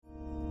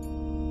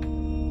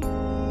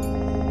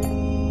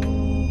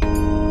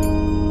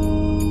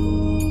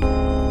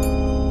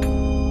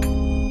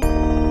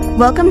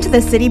Welcome to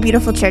the City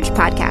Beautiful Church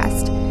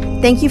podcast.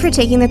 Thank you for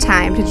taking the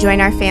time to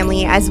join our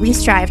family as we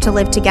strive to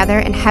live together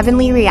in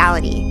heavenly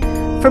reality.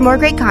 For more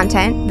great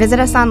content, visit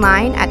us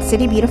online at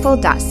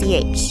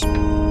citybeautiful.ch.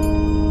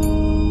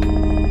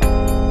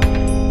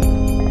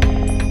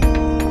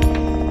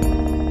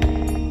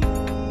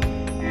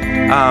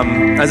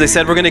 As I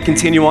said, we're going to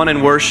continue on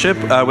in worship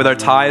with our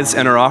tithes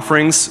and our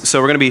offerings. So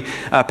we're going to be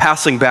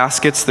passing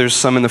baskets. There's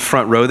some in the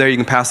front row there. You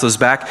can pass those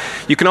back.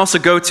 You can also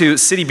go to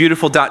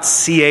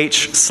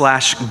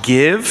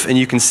citybeautiful.ch/give, and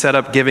you can set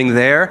up giving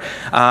there.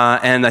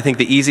 And I think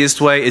the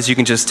easiest way is you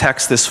can just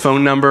text this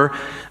phone number,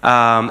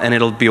 and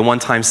it'll be a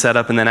one-time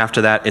setup. And then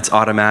after that, it's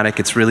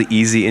automatic. It's really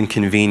easy and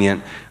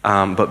convenient.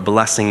 But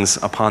blessings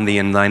upon thee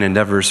and thine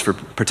endeavors for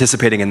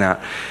participating in that.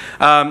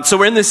 So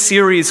we're in this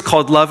series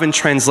called Love in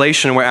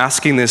Translation. We're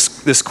asking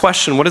this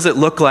question: what does it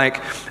look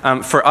like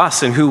for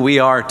us and who we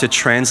are to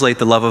translate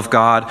the love of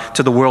God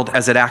to the world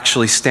as it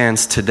actually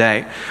stands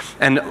today?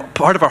 And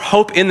part of our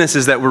hope in this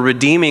is that we're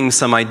redeeming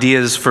some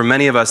ideas for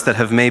many of us that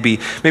have maybe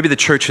the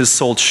church has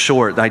sold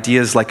short,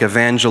 ideas like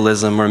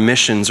evangelism or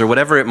missions or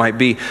whatever it might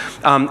be.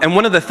 And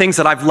one of the things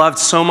that I've loved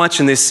so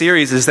much in this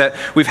series is that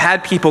we've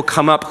had people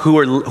come up who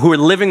are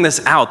living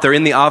this out. They're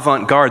in the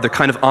avant-garde. They're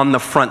kind of on the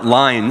front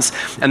lines,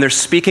 and they're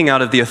speaking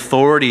out of the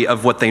authority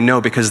of what they know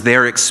because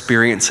they're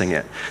experiencing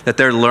it, that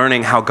they're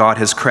learning how God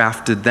has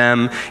crafted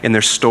them in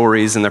their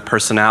stories and their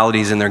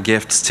personalities and their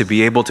gifts to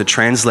be able to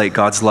translate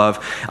God's love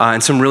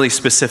in some really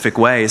specific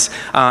ways.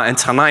 And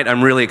tonight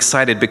I'm really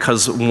excited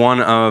because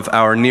one of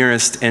our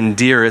nearest and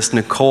dearest,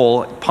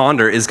 Nicole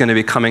Ponder, is going to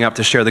be coming up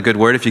to share the good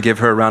word. If you give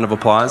her a round of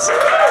applause.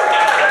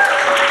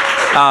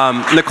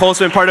 Nicole's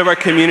been part of our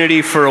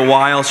community for a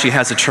while. She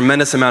has a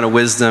tremendous amount of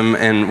wisdom,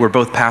 and we're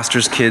both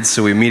pastors' kids,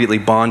 so we immediately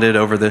bonded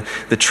over the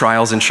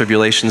trials and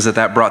tribulations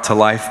that brought to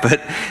life,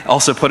 but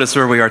also put us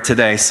where we are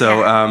today.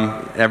 So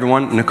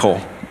everyone,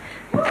 Nicole.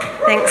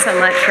 Thanks so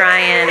much,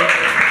 Ryan.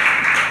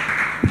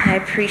 I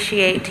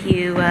appreciate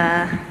you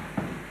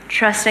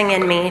trusting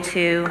in me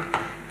to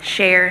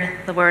share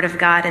the Word of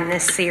God in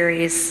this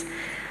series.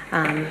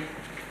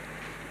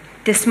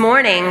 This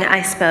morning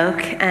I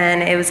spoke,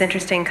 and it was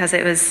interesting because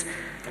it was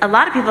a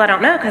lot of people I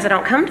don't know because I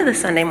don't come to the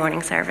Sunday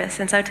morning service.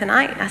 And so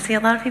tonight I see a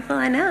lot of people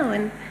I know,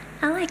 and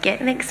I like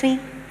it. It makes me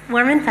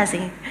warm and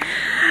fuzzy.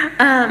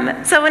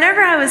 So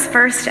whenever I was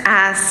first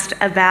asked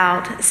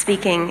about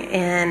speaking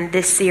in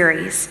this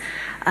series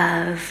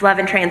of Love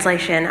in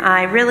Translation,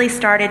 I really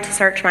started to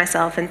search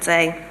myself and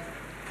say,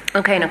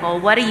 okay, Nicole,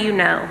 what do you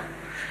know?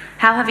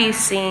 How have you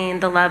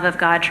seen the love of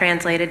God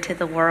translated to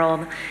the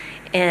world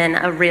in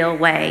a real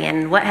way,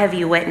 and what have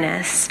you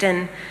witnessed?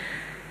 And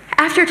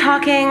after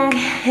talking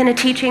in a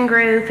teaching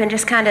group and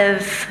just kind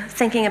of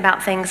thinking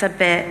about things a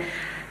bit,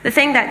 the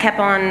thing that kept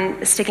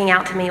on sticking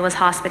out to me was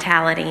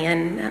hospitality.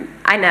 And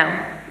I know,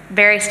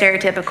 very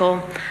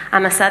stereotypical.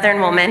 I'm a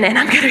Southern woman and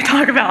I'm going to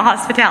talk about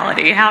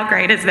hospitality. How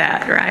great is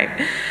that, right?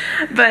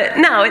 But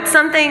no, it's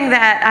something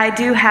that I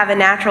do have a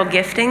natural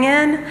gifting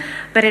in,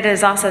 but it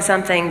is also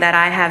something that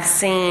I have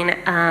seen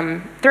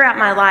throughout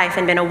my life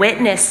and been a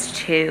witness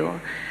to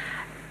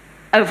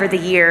over the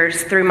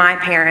years through my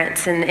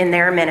parents and in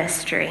their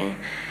ministry.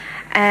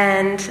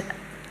 And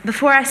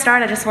before I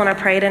start, I just want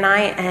to pray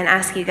tonight and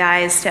ask you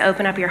guys to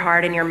open up your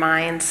heart and your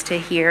minds to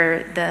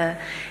hear the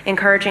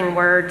encouraging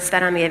words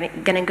that I'm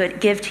going to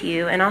give to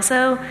you, and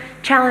also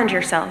challenge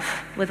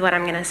yourself with what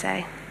I'm going to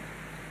say.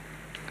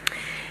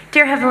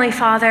 Dear Heavenly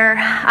Father,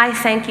 I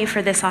thank you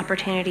for this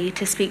opportunity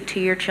to speak to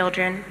your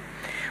children.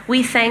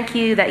 We thank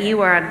you that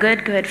you are a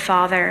good, good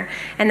Father,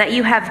 and that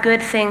you have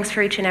good things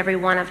for each and every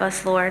one of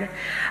us, Lord.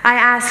 I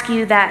ask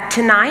you that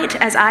tonight,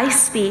 as I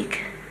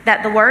speak,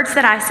 that the words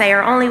that I say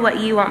are only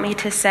what you want me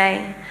to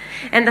say,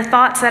 and the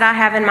thoughts that I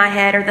have in my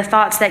head are the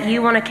thoughts that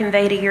you want to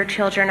convey to your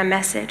children, a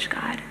message,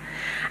 God.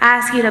 I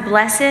ask you to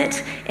bless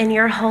it in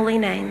your holy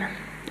name.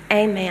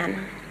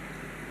 Amen.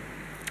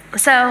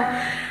 So,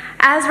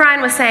 as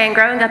Ryan was saying,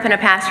 growing up in a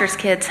pastor's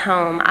kid's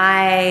home,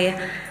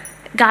 I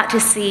got to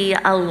see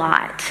a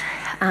lot.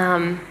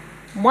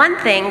 One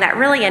thing that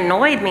really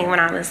annoyed me when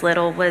I was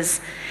little was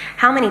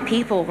how many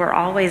people were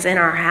always in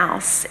our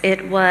house.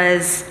 It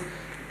was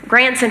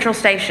Grand Central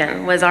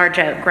Station was our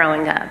joke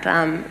growing up.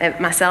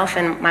 Myself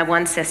and my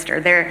one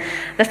sister.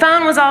 The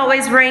phone was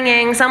always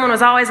ringing. Someone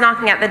was always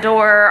knocking at the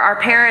door. Our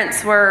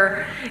parents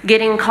were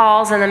getting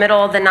calls in the middle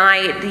of the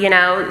night,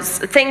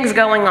 things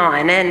going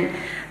on. And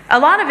a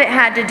lot of it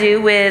had to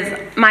do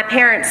with my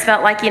parents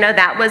felt like,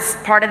 that was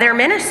part of their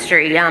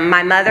ministry.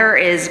 My mother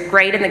is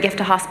great in the gift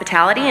of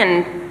hospitality,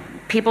 and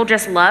people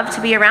just love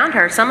to be around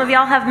her. Some of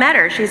y'all have met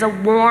her. She's a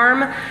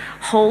warm,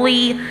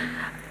 holy,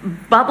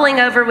 bubbling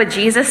over with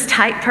Jesus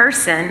type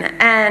person.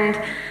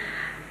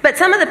 But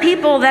some of the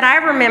people that I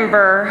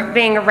remember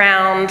being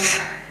around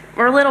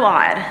were a little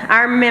odd.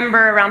 I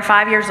remember around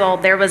 5 years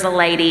old, there was a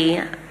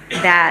lady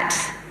that,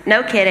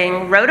 no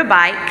kidding, rode a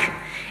bike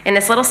in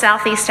this little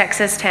southeast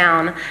Texas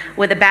town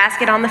with a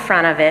basket on the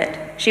front of it.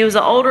 She was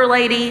an older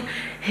lady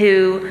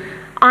who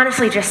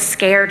honestly just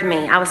scared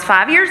me. I was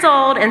 5 years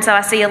old, and so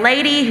I see a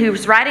lady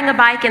who's riding a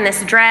bike in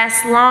this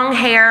dress, long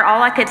hair.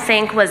 All I could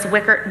think was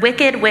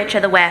Wicked Witch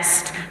of the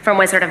West from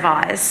Wizard of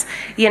Oz.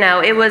 You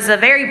know, it was a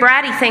very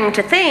bratty thing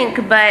to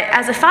think, but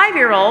as a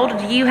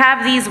 5-year-old, you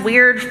have these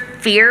weird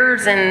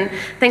fears and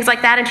things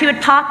like that. And she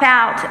would pop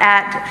out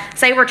at,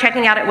 say we're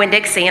checking out at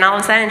Winn-Dixie, and all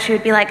of a sudden she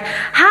would be like,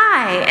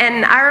 "Hi."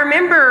 And I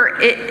remember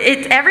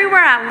it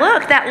everywhere I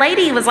looked, that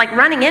lady was like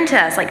running into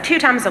us like 2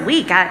 times a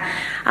week. I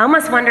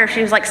almost wonder if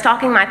she was like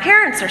stalking my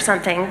parents or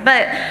something.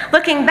 But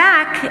looking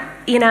back,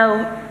 you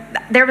know,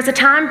 there was a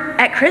time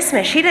at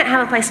Christmas she didn't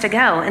have a place to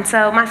go, and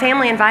so my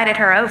family invited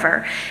her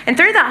over. And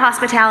through that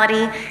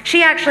hospitality,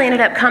 she actually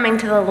ended up coming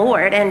to the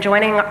Lord and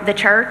joining the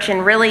church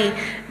and really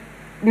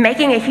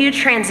making a huge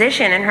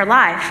transition in her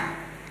life.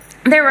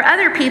 There were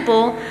other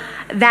people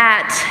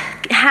that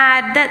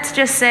had, let's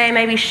just say,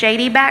 maybe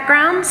shady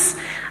backgrounds.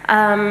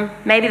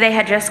 Maybe they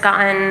had just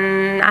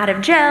gotten out of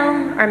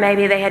jail, or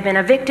maybe they had been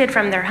evicted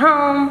from their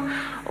home,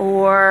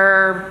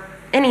 or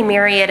any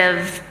myriad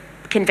of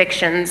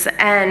convictions.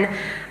 And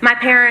my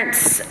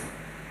parents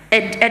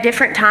at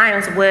different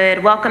times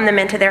would welcome them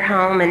into their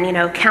home and, you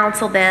know,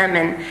 counsel them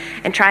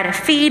and try to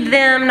feed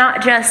them,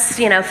 not just,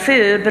 you know,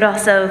 food, but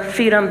also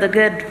feed them the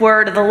good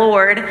word of the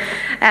Lord,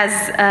 as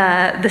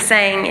the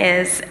saying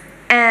is.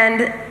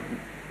 And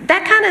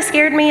that kind of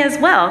scared me as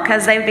well,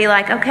 because they would be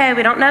like, "Okay,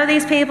 we don't know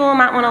these people,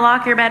 might want to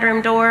lock your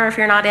bedroom door if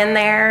you're not in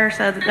there,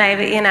 so that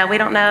maybe, you know, we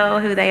don't know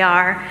who they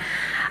are."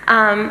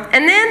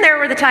 And then there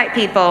were the type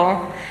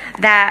people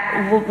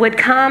that would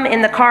come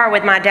in the car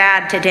with my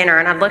dad to dinner,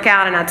 and I'd look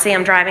out and I'd see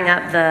him driving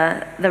up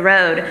the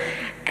road,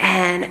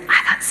 and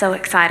I got so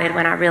excited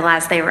when I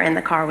realized they were in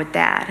the car with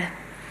Dad,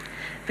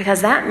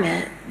 because that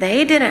meant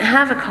they didn't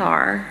have a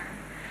car,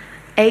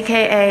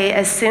 aka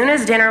as soon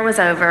as dinner was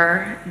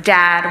over,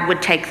 Dad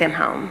would take them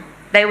home.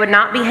 They would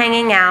not be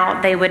hanging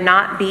out. They would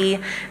not be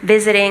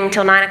visiting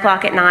till 9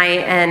 o'clock at night.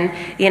 And,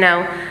 you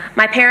know,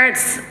 my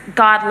parents,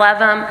 God love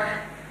them,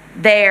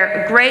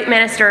 they're great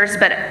ministers,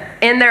 but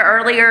in their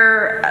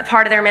earlier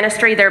part of their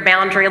ministry, their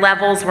boundary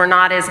levels were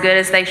not as good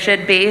as they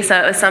should be, so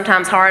it was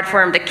sometimes hard for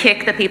them to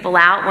kick the people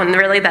out when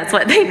really that's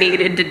what they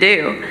needed to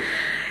do.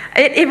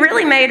 It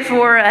really made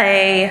for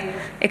a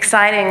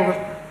exciting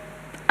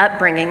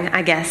upbringing,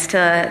 I guess,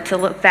 to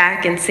look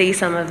back and see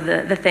some of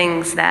the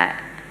things that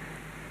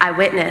I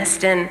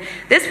witnessed. And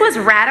this was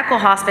radical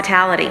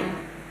hospitality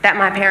that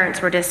my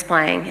parents were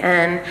displaying.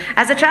 And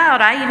as a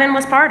child, I even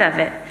was part of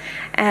it.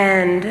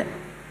 And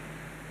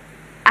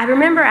I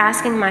remember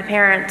asking my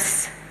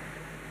parents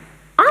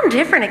on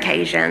different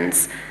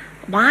occasions,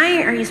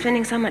 "Why are you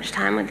spending so much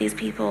time with these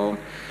people?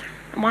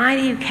 Why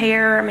do you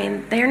care? I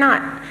mean, they're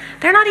not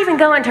even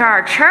going to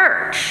our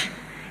church.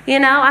 You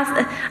know,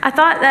 I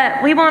thought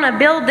that we want to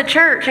build the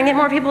church and get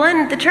more people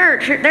in the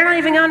church. They're not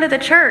even going to the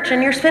church,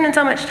 and you're spending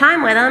so much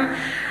time with them."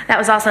 That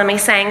was also me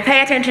saying,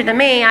 "Pay attention to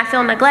me. I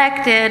feel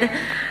neglected."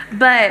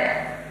 But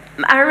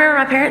I remember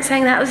my parents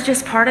saying that was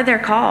just part of their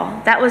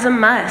call. That was a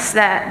must,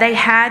 that they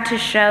had to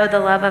show the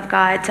love of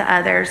God to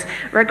others,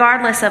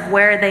 regardless of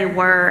where they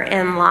were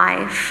in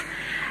life.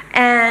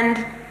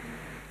 And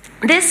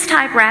this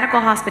type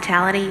radical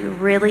hospitality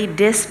really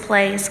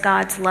displays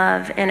God's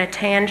love in a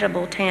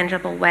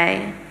tangible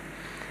way.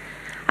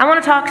 I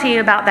want to talk to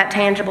you about that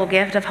tangible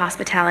gift of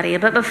hospitality,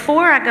 but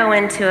before I go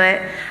into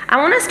it, I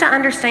want us to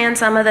understand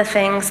some of the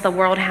things the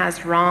world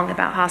has wrong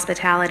about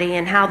hospitality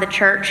and how the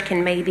church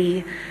can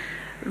maybe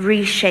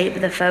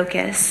reshape the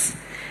focus.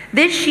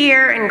 This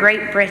year in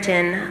Great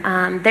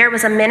Britain, there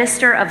was a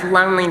minister of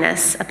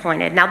loneliness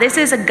appointed. Now, this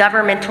is a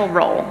governmental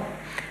role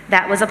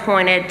that was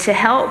appointed to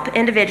help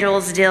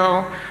individuals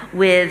deal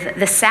with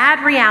the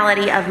sad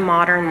reality of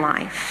modern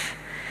life.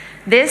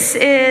 This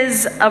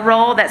is a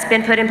role that's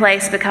been put in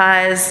place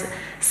because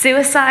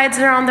suicides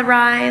are on the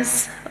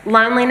rise,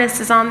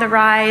 loneliness is on the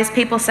rise,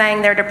 people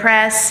saying they're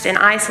depressed and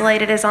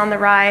isolated is on the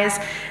rise,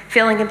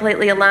 feeling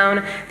completely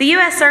alone. The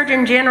U.S.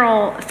 Surgeon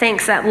General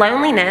thinks that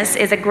loneliness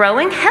is a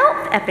growing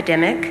health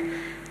epidemic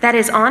that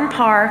is on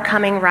par,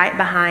 coming right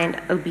behind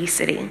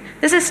obesity.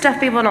 This is stuff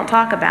people don't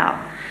talk about.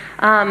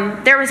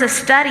 There was a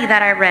study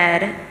that I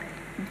read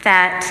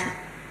that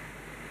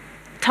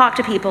talked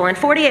to people, and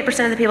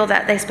 48% of the people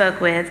that they spoke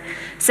with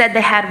said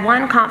they had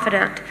one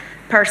confident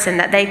person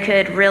that they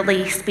could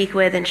really speak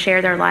with and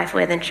share their life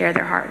with and share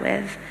their heart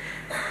with.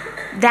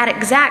 That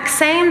exact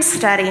same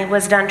study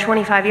was done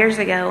 25 years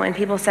ago, and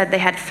people said they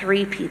had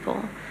 3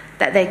 people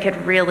that they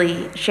could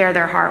really share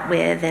their heart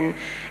with and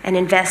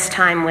invest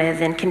time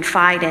with and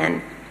confide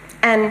in.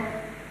 And,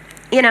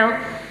 you know,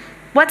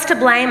 what's to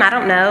blame? I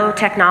don't know.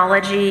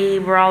 Technology,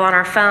 we're all on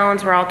our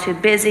phones, we're all too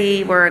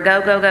busy, we're a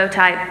go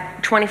type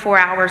 24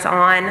 hours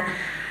on.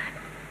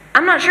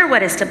 I'm not sure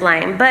what is to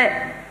blame, but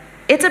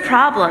it's a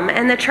problem,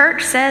 and the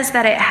church says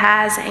that it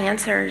has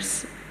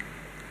answers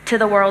to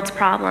the world's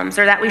problems,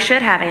 or that we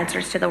should have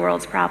answers to the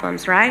world's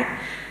problems, right?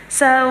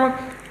 So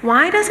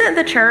why doesn't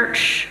the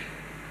church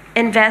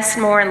invest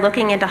more in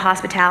looking into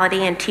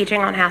hospitality and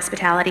teaching on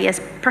hospitality as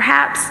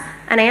perhaps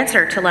an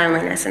answer to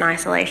loneliness and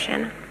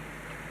isolation?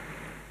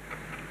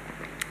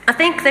 I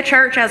think the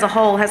church as a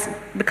whole has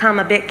become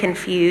a bit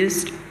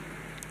confused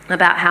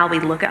about how we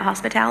look at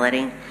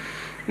hospitality.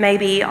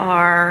 Maybe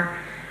our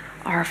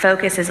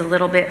focus is a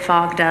little bit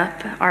fogged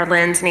up. Our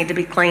lens need to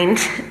be cleaned.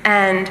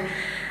 And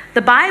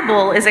the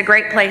Bible is a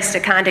great place to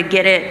kind of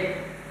get it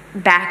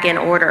back in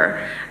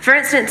order. For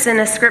instance, in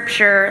a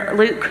scripture,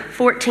 Luke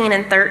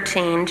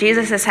 14:13,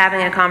 Jesus is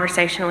having a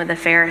conversation with a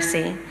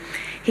Pharisee.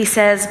 He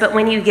says, "But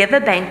when you give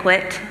a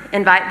banquet,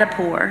 invite the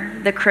poor,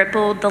 the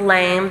crippled, the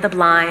lame, the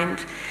blind,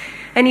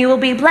 and you will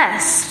be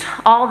blessed.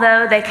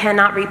 Although they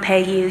cannot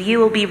repay you, you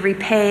will be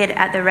repaid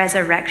at the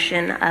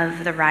resurrection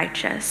of the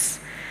righteous."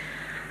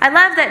 I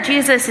love that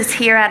Jesus is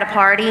here at a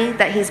party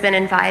that he's been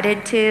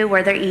invited to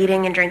where they're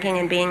eating and drinking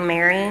and being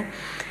merry.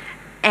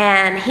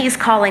 And he's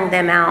calling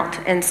them out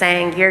and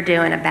saying, "You're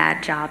doing a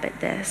bad job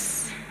at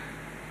this."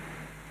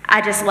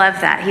 I just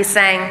love that. He's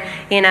saying,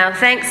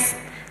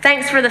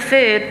 thanks for the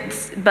food,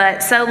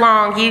 but so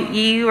long,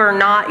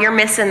 you're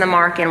missing the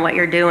mark in what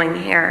you're doing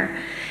here.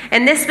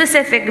 In this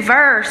specific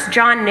verse,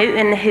 John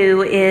Newton,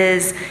 who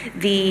is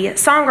the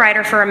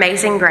songwriter for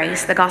Amazing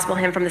Grace, the gospel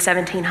hymn from the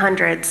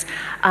 1700s,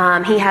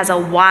 he has a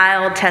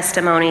wild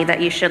testimony that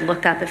you should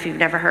look up if you've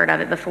never heard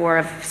of it before,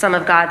 of some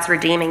of God's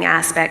redeeming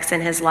aspects in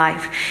his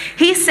life.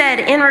 He said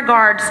in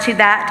regards to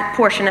that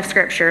portion of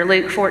Scripture,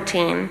 Luke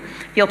 14,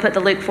 if you'll put the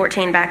Luke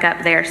 14 back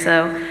up there,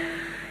 so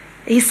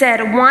he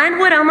said, "One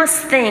would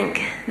almost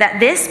think that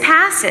this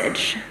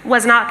passage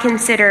was not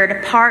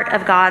considered part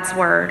of God's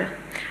word,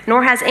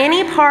 nor has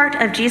any part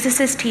of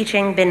Jesus'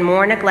 teaching been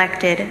more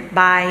neglected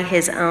by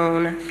his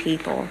own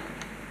people."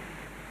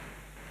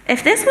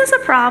 If this was a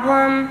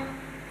problem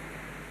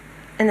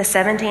in the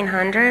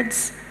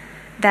 1700s,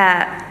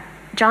 that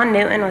John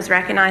Newton was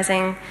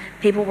recognizing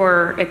people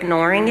were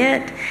ignoring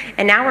it,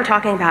 and now we're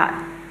talking about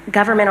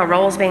governmental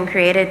roles being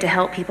created to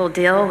help people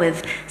deal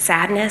with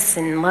sadness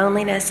and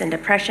loneliness and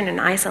depression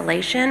and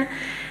isolation,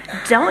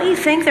 don't you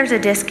think there's a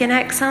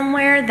disconnect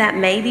somewhere that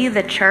maybe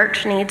the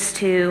church needs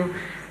to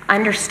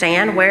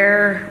understand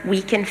where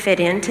we can fit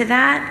into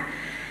that?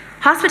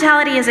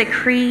 Hospitality is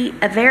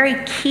a very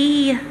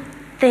key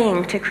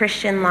thing to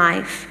Christian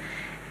life,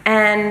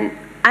 and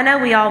I know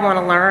we all want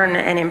to learn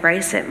and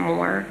embrace it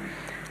more.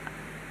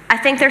 I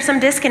think there's some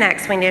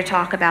disconnects we need to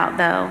talk about,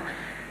 though.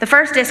 The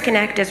first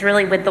disconnect is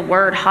really with the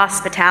word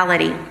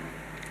hospitality.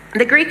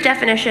 The Greek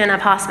definition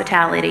of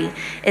hospitality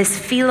is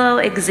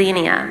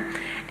philoxenia,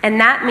 and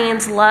that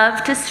means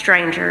love to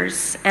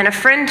strangers and a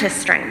friend to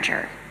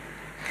stranger.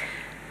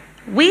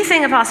 We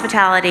think of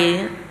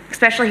hospitality,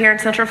 especially here in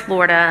Central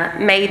Florida,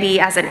 maybe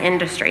as an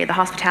industry, the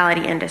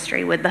hospitality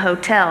industry, with the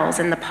hotels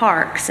and the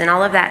parks and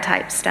all of that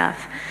type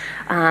stuff.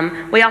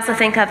 We also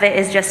think of it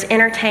as just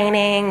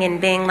entertaining and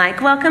being like,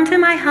 "Welcome to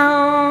my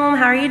home.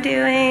 How are you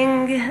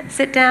doing?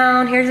 Sit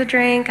down. Here's a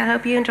drink. I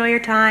hope you enjoy your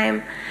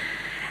time."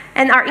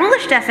 And our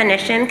English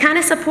definition kind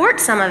of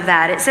supports some of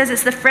that. It says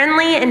it's the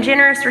friendly and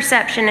generous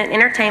reception and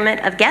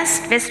entertainment of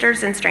guests,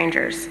 visitors, and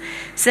strangers.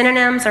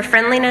 Synonyms are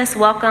friendliness,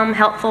 welcome,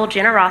 helpful,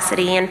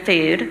 generosity, and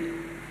food.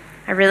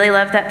 I really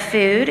love that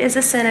food is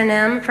a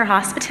synonym for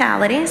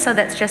hospitality, so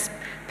let's just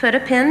put a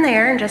pin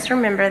there and just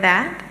remember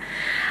that.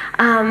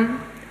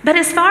 But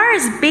as far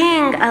as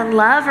being a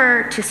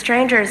lover to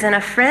strangers and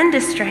a friend to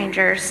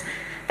strangers,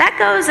 that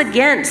goes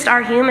against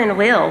our human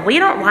will. We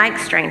don't like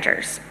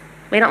strangers.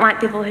 We don't like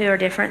people who are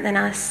different than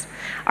us.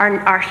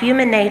 Our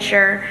human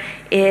nature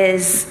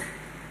is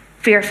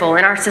fearful,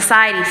 and our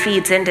society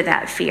feeds into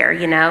that fear,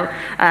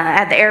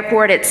 At the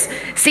airport, it's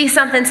see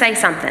something, say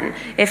something.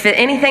 If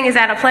anything is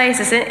out of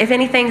place, if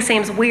anything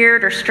seems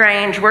weird or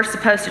strange, we're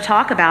supposed to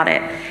talk about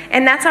it.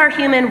 And that's our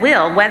human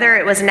will. Whether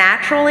it was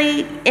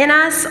naturally in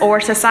us or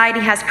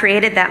society has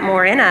created that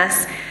more in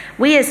us,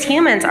 we as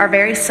humans are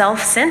very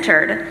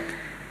self-centered.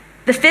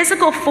 The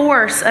physical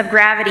force of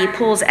gravity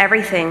pulls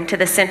everything to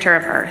the center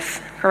of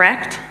Earth,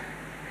 correct?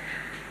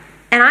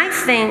 And I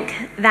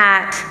think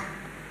that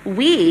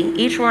we,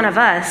 each one of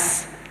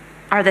us,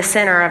 are the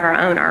center of our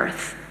own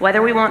earth, whether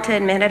we want to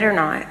admit it or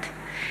not.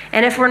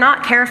 And if we're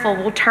not careful,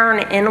 we'll turn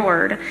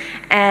inward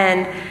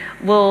and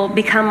we'll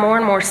become more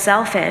and more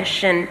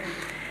selfish.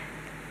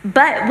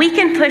 But we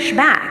can push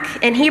back.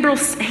 In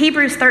Hebrews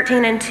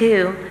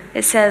 13:2,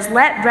 it says,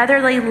 "Let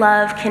brotherly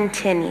love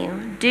continue.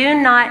 Do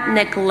not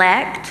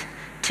neglect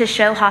to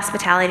show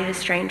hospitality to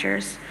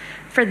strangers,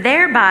 for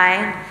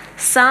thereby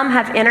some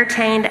have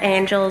entertained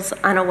angels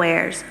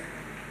unawares."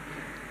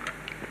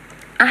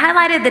 I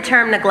highlighted the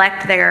term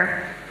neglect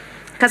there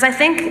because I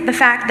think the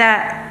fact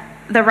that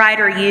the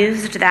writer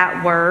used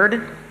that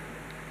word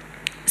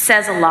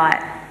says a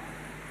lot.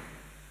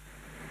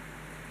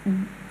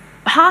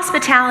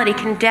 Hospitality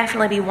can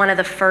definitely be one of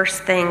the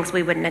first things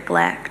we would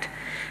neglect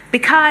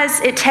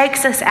because it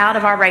takes us out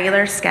of our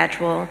regular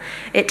schedule.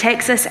 It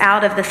takes us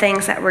out of the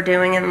things that we're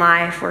doing in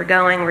life. We're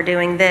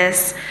doing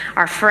this,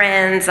 our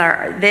friends,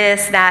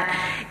 this, that.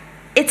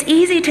 It's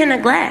easy to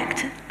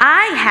neglect.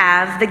 I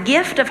have the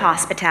gift of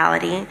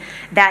hospitality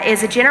that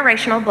is a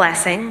generational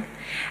blessing,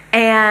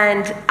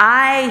 and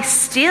I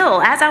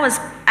still, as I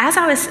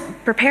was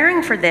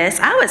preparing for this,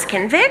 I was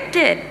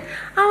convicted.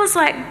 I was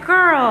like,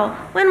 girl,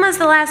 when was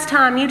the last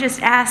time you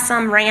just asked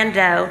some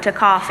rando to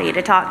coffee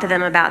to talk to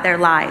them about their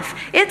life?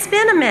 It's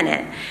been a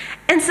minute.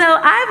 And so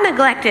I've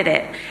neglected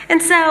it.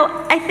 And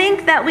so I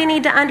think that we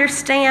need to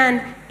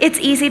understand it's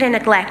easy to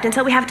neglect, and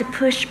so we have to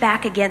push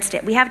back against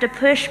it. We have to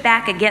push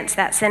back against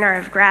that center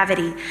of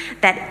gravity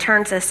that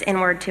turns us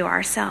inward to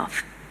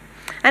ourselves.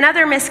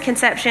 Another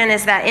misconception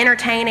is that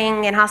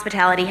entertaining and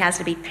hospitality has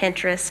to be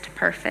Pinterest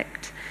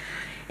perfect.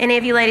 Any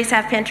of you ladies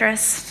have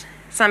Pinterest?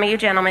 Some of you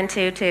gentlemen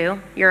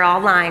too. You're all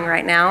lying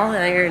right now.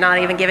 You're not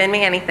even giving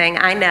me anything.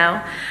 I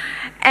know.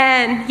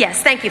 And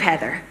yes, thank you,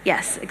 Heather.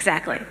 Yes,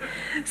 exactly.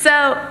 So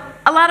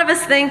a lot of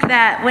us think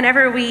that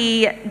whenever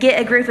we get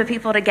a group of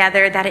people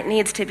together that it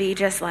needs to be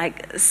just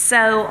like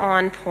so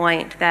on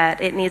point,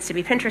 that it needs to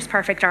be Pinterest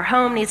perfect, our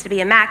home needs to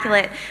be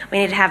immaculate, we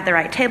need to have the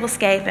right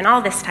tablescape and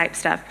all this type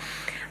stuff.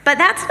 But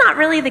that's not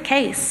really the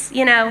case.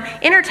 You know,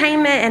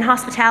 entertainment and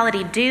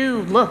hospitality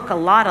do look a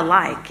lot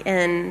alike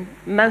in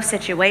most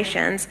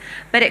situations,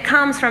 but it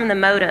comes from the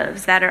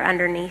motives that are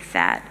underneath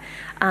that.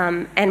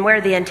 And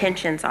where the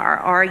intentions are.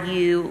 Are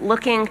you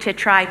looking to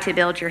try to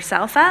build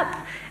yourself up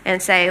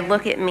and say,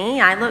 look at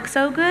me, I look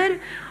so good?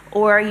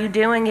 Or are you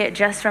doing it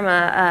just from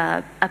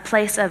a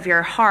place of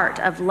your heart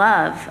of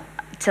love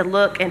to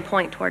look and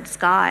point towards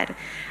God?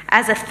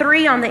 As a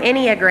 3 on the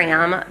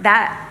Enneagram,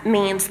 that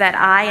means that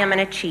I am an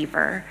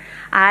achiever.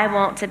 I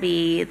want to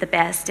be the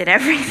best at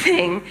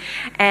everything,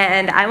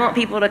 and I want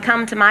people to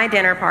come to my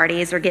dinner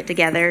parties or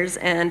get-togethers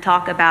and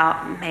talk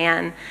about,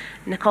 man,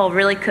 Nicole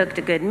really cooked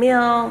a good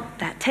meal,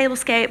 that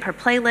tablescape, her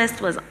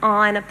playlist was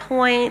on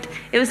point.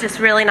 It was just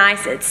really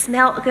nice. It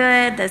smelled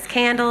good. Those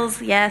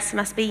candles, yes,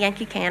 must be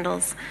Yankee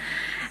candles.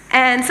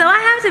 And so I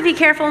have to be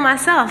careful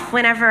myself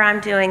whenever I'm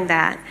doing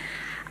that.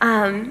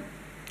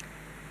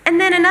 And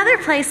then another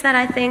place that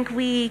I think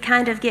we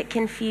kind of get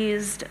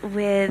confused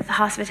with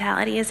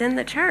hospitality is in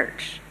the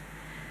church,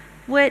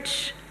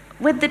 which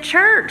with the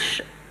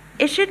church,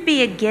 it should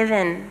be a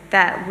given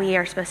that we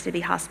are supposed to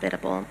be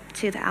hospitable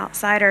to the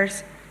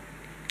outsiders.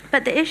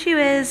 But the issue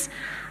is,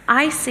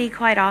 I see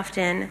quite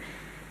often,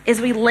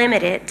 is we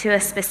limit it to a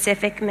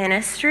specific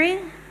ministry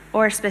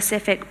or a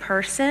specific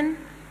person,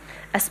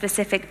 a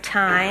specific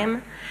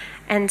time,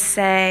 and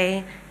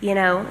say, you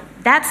know,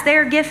 that's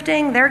their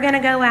gifting, they're going to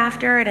go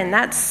after it, and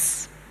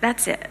that's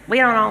it. We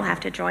don't all have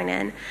to join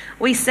in.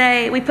 We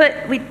say, we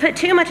put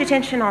too much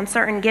attention on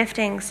certain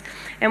giftings,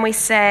 and we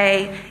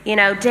say, you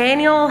know,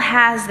 Daniel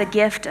has the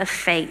gift of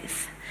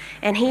faith.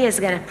 And he is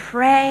going to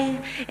pray,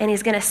 and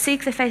he's going to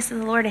seek the face of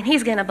the Lord, and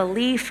he's going to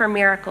believe for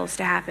miracles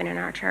to happen in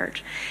our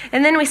church.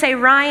 And then we say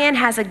Ryan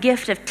has a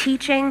gift of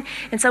teaching,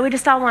 and so we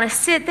just all want to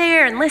sit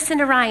there and listen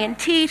to Ryan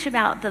teach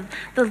about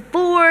the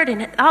Lord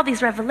and all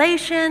these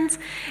revelations.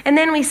 And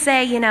then we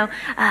say, you know,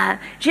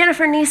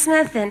 Jennifer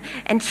Neesmith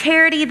and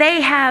Charity,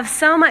 they have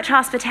so much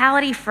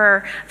hospitality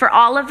for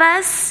all of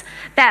us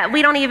that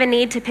we don't even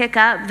need to pick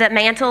up the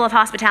mantle of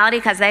hospitality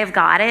because they've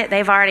got it.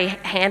 They've already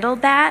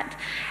handled that.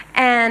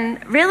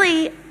 And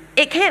really,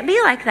 it can't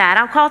be like that.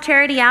 I'll call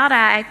Charity out.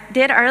 I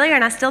did earlier,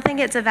 and I still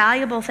think it's a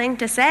valuable thing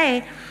to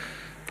say.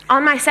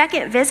 On my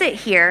second visit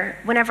here,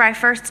 whenever I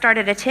first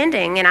started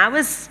attending, and I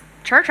was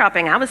church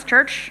hopping, I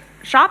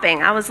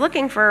was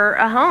looking for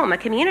a home, a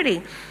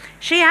community.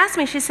 She asked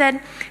me, she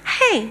said,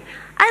 hey,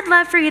 I'd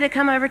love for you to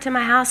come over to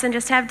my house and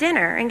just have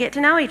dinner and get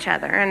to know each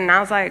other. And I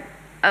was like,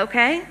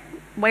 okay,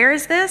 where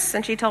is this?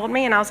 And she told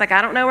me, and I was like,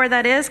 I don't know where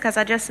that is because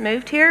I just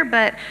moved here,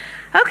 but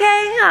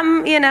okay,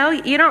 you know,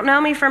 you don't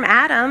know me from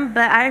Adam,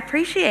 but I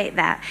appreciate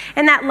that.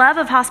 And that love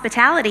of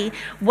hospitality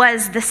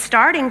was the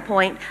starting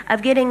point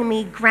of getting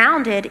me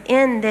grounded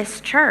in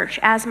this church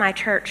as my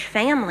church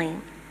family.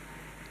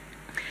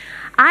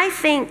 I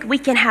think we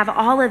can have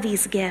all of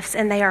these gifts,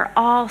 and they are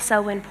all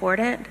so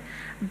important,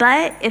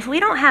 but if we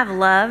don't have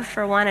love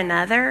for one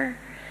another,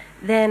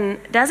 then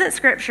doesn't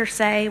Scripture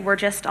say we're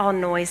just all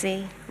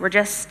noisy? We're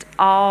just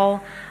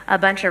all a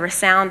bunch of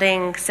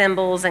resounding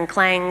cymbals and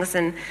clangs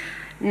and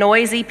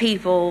noisy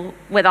people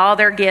with all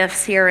their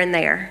gifts here and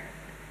there.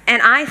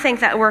 And I think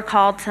that we're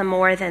called to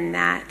more than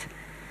that.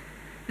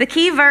 The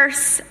key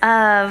verse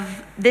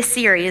of this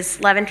series,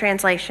 Love in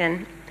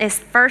Translation, is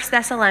 1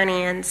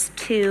 Thessalonians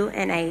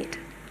 2:8.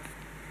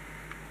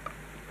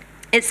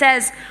 It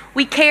says,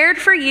 we cared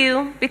for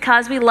you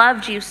because we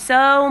loved you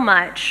so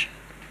much.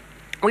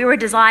 We were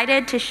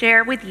delighted to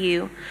share with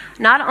you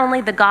not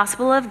only the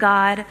gospel of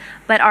God,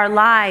 but our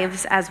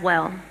lives as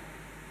well.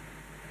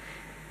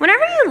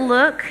 Whenever you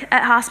look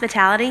at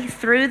hospitality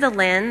through the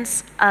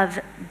lens of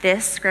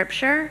this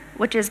scripture,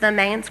 which is the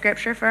main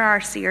scripture for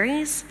our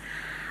series,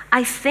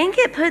 I think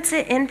it puts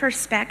it in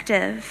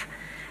perspective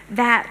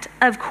that,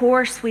 of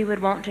course, we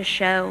would want to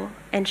show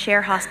and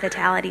share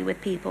hospitality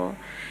with people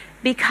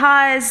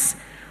because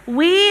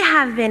we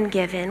have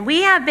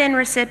been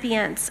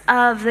recipients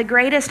of the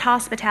greatest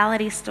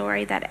hospitality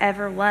story that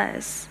ever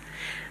was,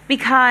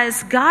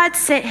 because God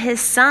sent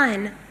his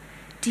Son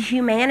to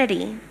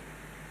humanity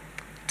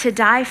to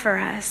die for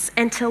us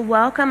and to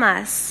welcome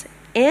us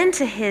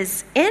into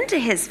his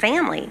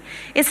family.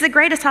 It's the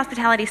greatest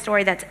hospitality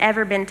story that's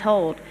ever been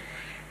told.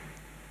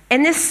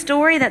 And this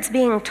story that's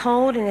being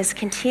told and is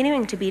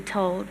continuing to be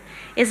told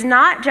is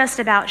not just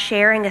about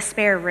sharing a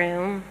spare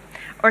room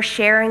or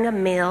sharing a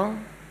meal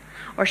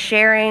or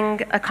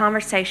sharing a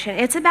conversation.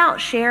 It's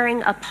about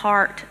sharing a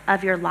part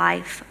of your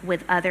life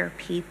with other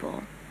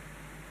people.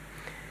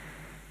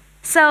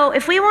 So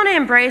if we want to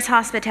embrace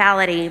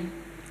hospitality,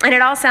 and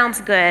it all sounds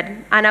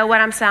good, I know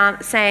what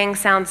I'm saying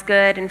sounds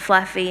good and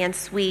fluffy and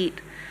sweet,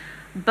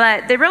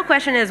 but the real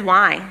question is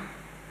why?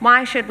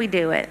 Why should we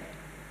do it?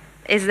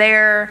 Is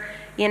there,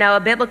 a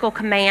biblical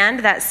command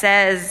that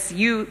says,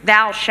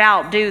 thou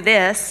shalt do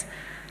this?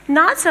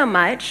 Not so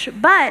much,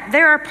 but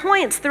there are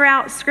points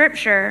throughout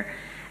Scripture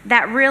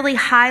that really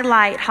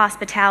highlight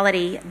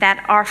hospitality,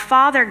 that our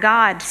Father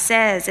God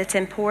says it's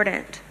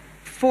important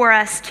for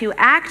us to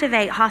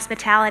activate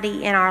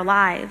hospitality in our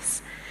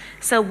lives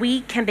so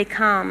we can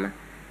become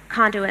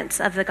conduits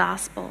of the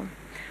gospel.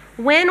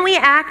 When we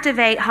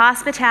activate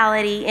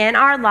hospitality in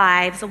our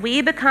lives,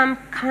 we become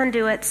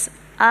conduits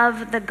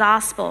of the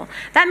gospel.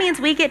 That means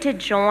we get to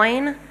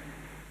join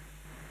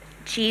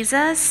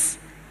Jesus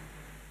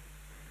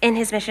in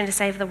his mission to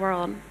save the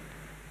world.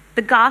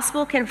 The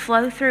gospel can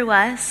flow through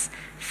us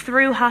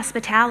through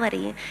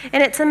hospitality.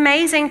 And it's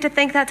amazing to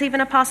think that's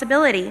even a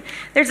possibility.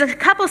 There's a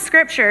couple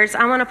scriptures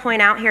I want to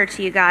point out here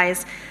to you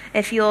guys,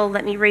 if you'll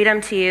let me read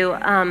them to you.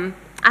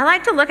 I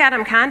like to look at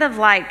them kind of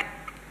like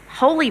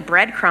holy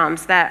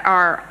breadcrumbs that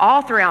are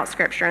all throughout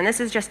Scripture, and this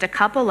is just a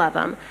couple of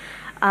them.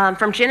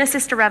 From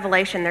Genesis to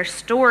Revelation, there's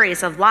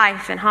stories of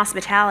life and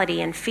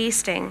hospitality and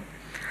feasting.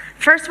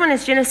 First one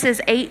is Genesis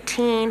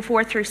 18,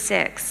 4 through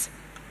 6.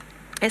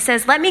 It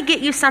says, "Let me get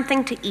you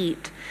something to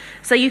eat,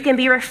 so you can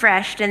be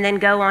refreshed and then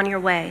go on your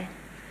way.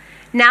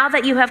 Now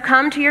that you have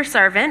come to your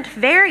servant,"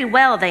 "Very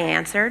well," they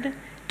answered.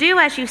 "Do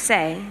as you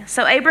say."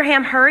 So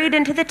Abraham hurried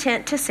into the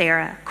tent to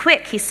Sarah.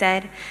 "Quick," he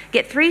said,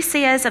 "get 3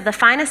 seahs of the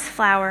finest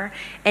flour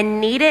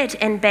and knead it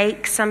and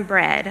bake some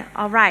bread."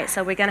 All right,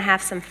 so we're going to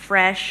have some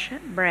fresh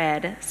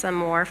bread, some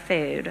more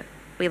food.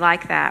 We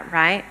like that,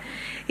 right?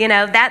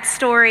 That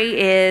story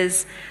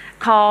is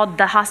called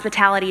the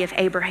hospitality of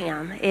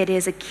Abraham. It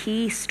is a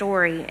key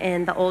story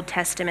in the Old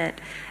Testament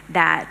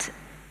that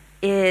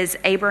is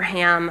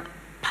Abraham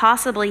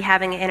possibly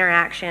having an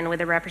interaction with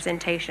the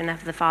representation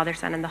of the Father,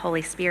 Son, and the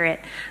Holy Spirit,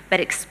 but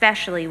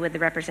especially with the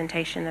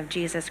representation of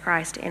Jesus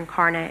Christ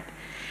incarnate.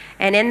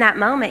 And in that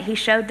moment, he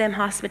showed them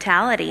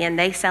hospitality, and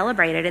they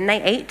celebrated, and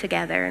they ate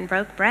together and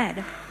broke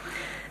bread.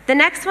 The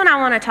next one I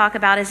want to talk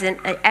about is in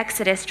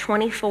Exodus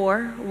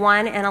 24,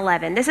 1 and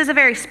 11. This is a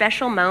very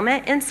special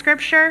moment in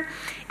Scripture.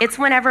 It's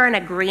whenever an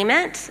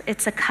agreement,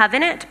 it's a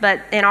covenant,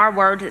 but in our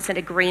words, it's an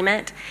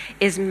agreement,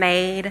 is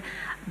made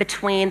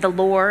between the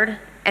Lord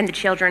and the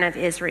children of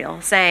Israel,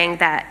 saying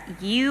that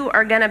you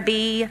are going to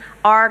be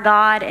our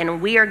God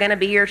and we are going to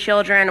be your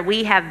children.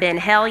 We have been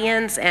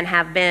hellions and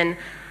have been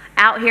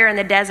out here in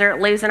the desert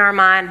losing our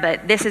mind,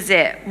 but this is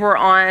it. We're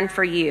on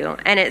for you.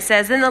 And it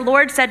says, "Then the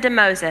Lord said to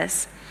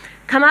Moses,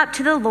 'Come up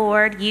to the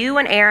Lord, you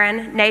and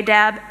Aaron,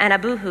 Nadab and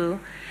Abihu,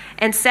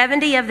 and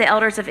 70 of the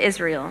elders of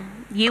Israel.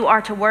 You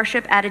are to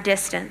worship at a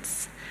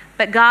distance.'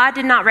 But God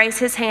did not raise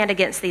his hand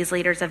against these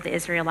leaders of the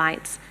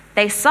Israelites.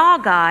 They saw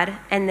God,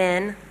 and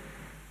then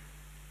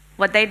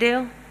what'd they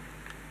do?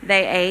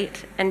 They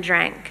ate and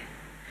drank."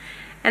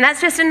 And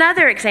that's just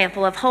another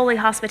example of holy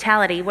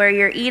hospitality, where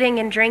you're eating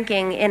and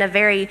drinking in a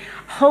very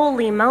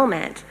holy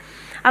moment.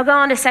 I'll go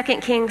on to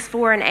 2 Kings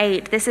 4 and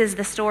 8. This is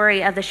the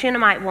story of the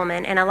Shunammite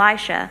woman and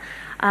Elisha,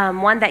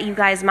 one that you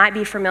guys might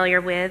be familiar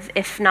with.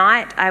 If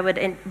not, I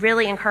would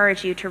really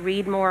encourage you to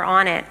read more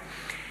on it.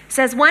 It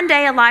says, "One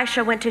day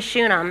Elisha went to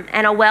Shunem,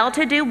 and a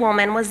well-to-do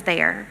woman was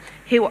there,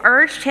 who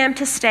urged him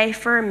to stay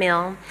for a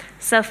meal.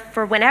 So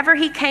for whenever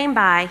he came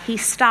by, he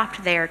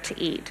stopped there to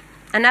eat."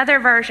 Another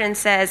version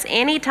says,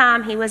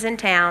 anytime he was in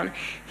town,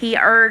 she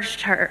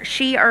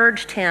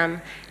urged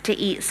him to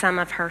eat some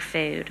of her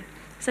food.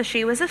 So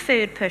she was a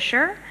food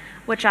pusher,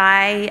 which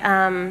I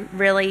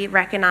really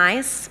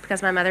recognize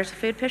because my mother's a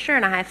food pusher,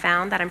 and I have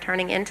found that I'm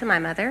turning into my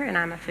mother, and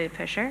I'm a food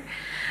pusher.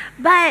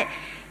 But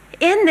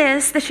in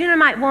this, the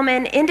Shunammite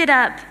woman ended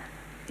up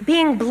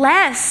being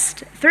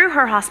blessed through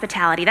her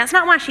hospitality. That's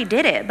not why she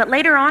did it, but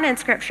later on in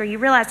Scripture, you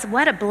realize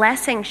what a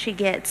blessing she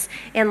gets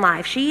in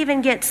life. She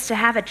even gets to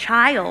have a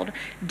child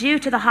due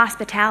to the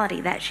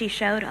hospitality that she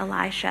showed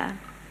Elisha.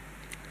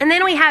 And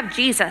then we have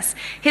Jesus.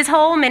 His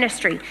whole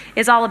ministry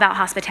is all about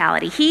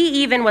hospitality. He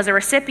even was a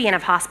recipient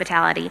of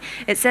hospitality.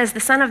 It says the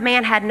Son of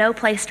Man had no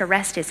place to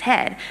rest his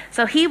head.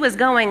 So he was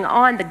going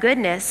on the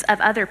goodness of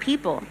other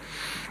people.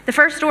 The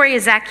first story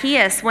is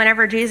Zacchaeus,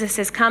 whenever Jesus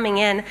is coming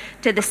in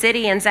to the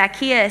city, and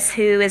Zacchaeus,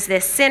 who is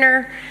this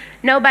sinner,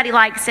 nobody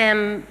likes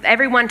him,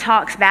 everyone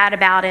talks bad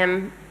about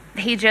him.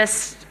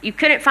 You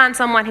couldn't find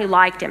someone who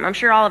liked him. I'm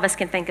sure all of us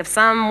can think of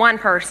one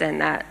person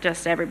that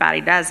just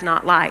everybody does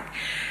not like.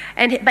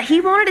 But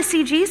he wanted to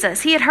see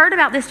Jesus. He had heard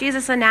about this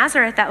Jesus of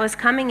Nazareth that was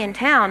coming in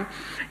town.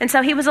 And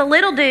so he was a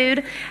little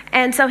dude,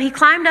 and so he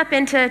climbed up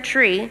into a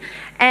tree,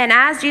 and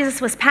as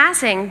Jesus was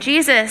passing,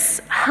 Jesus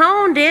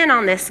honed in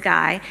on this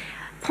guy,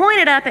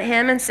 pointed up at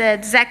him and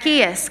said,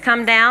 "Zacchaeus,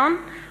 come down.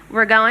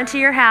 we're going to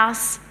your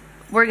house,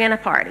 we're going to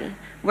party.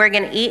 We're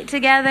going to eat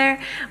together,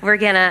 we're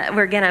going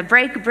to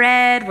break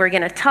bread, we're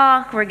going to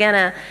talk, we're going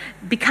to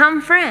become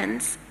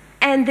friends.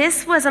 And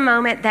this was a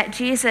moment that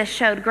Jesus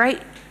showed great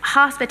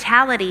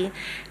hospitality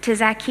to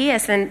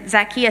Zacchaeus, and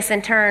Zacchaeus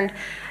in turn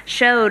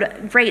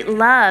showed great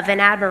love and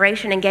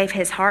admiration and gave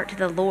his heart to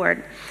the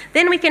Lord.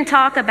 Then we can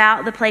talk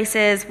about the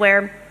places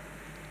where,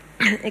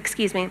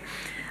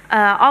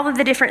 all of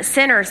the different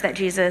sinners that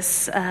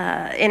Jesus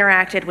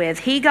interacted with.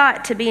 He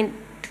got to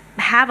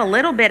have a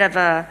little bit of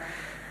a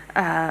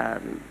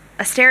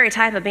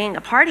stereotype of being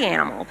a party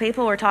animal.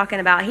 People were talking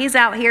about he's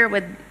out here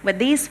with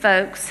these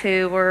folks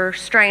who were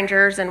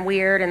strangers and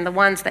weird and the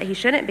ones that he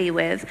shouldn't be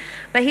with,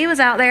 but he was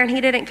out there and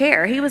he didn't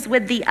care. He was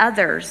with the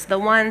others, the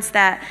ones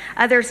that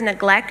others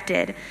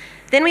neglected.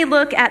 Then we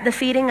look at the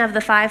feeding of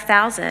the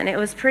 5,000. It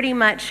was pretty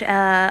much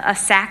a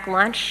sack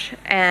lunch,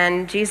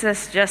 and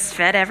Jesus just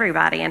fed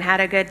everybody and had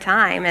a good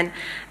time. And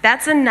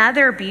that's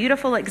another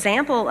beautiful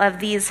example of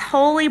these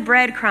holy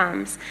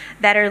breadcrumbs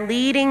that are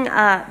leading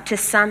up to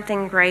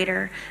something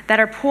greater,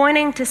 that are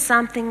pointing to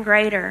something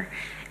greater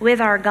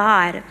with our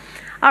God.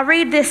 I'll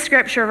read this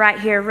scripture right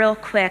here real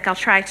quick. I'll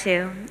try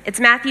to. It's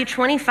Matthew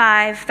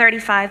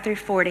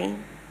 25:35-40.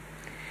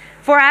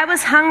 For I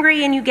was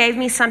hungry, and you gave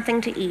me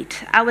something to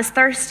eat. I was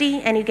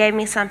thirsty, and you gave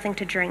me something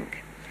to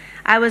drink.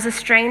 I was a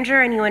stranger,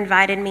 and you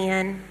invited me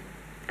in.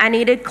 I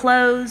needed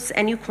clothes,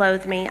 and you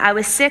clothed me. I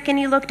was sick, and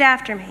you looked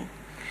after me.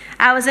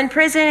 I was in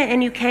prison,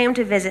 and you came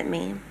to visit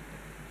me.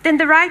 Then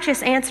the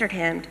righteous answered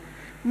him,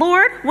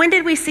 Lord, when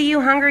did we see you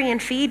hungry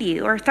and feed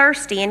you, or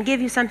thirsty and give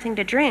you something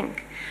to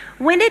drink?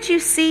 When did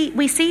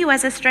we see you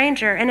as a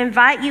stranger and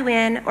invite you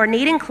in, or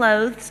needing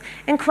clothes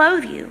and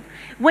clothe you?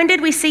 When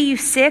did we see you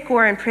sick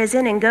or in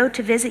prison and go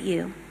to visit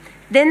you?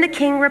 Then the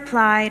king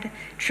replied,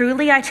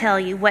 Truly I tell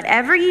you,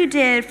 whatever you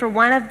did for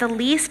one of the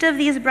least of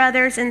these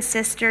brothers and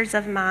sisters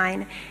of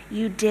mine,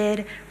 you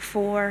did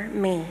for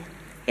me.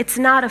 It's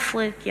not a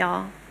fluke,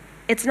 y'all.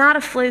 It's not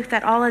a fluke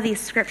that all of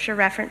these scripture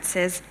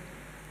references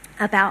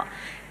about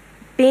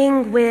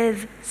being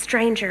with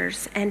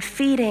strangers and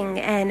feeding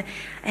and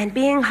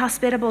being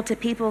hospitable to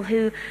people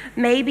who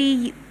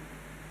maybe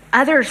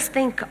others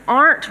think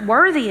aren't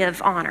worthy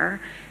of honor.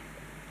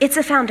 It's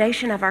a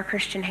foundation of our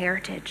Christian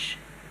heritage.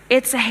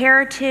 It's a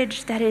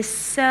heritage that is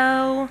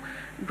so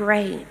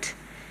great.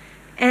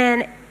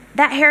 And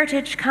that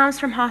heritage comes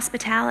from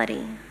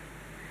hospitality.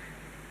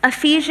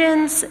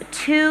 Ephesians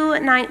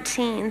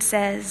 2:19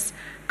 says,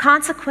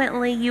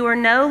 Consequently, you are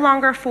no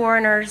longer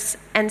foreigners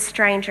and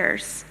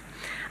strangers,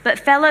 but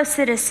fellow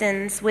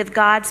citizens with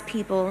God's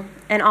people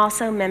and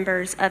also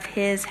members of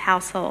his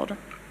household.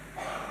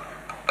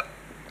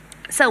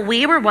 So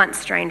we were once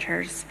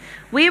strangers.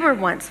 We were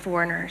once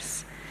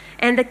foreigners.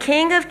 And the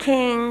King of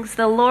Kings,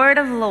 the Lord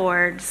of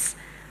Lords,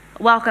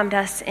 welcomed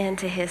us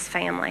into his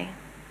family.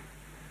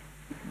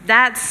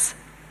 That's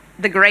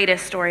the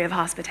greatest story of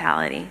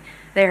hospitality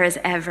there has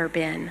ever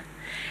been.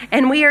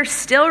 And we are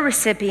still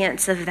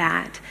recipients of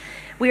that.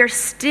 We are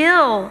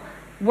still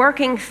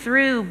working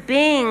through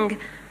being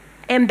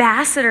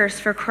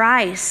ambassadors for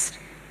Christ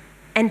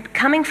and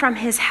coming from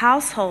his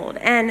household.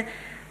 And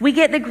we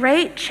get the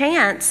great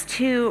chance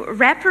to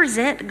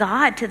represent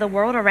God to the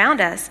world around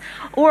us.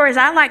 Or as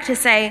I like to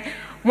say,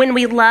 when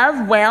we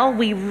love well,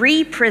 we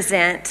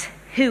represent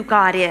who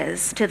God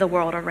is to the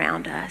world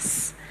around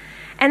us.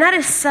 And that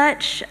is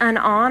such an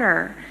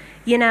honor.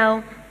 You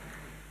know,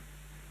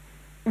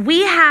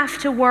 we have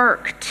to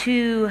work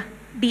to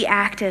be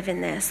active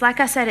in this.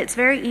 Like I said, it's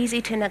very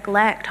easy to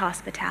neglect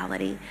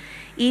hospitality,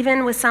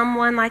 even with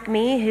someone like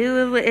me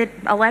who it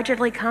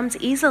allegedly comes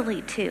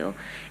easily to.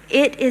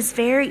 It is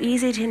very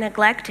easy to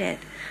neglect it.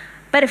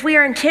 But if we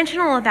are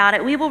intentional about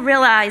it, we will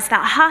realize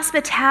that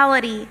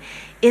hospitality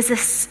is an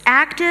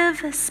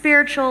active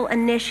spiritual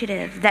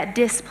initiative that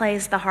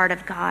displays the heart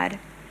of God.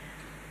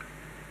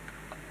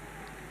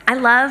 I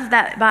love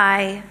that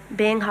by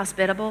being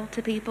hospitable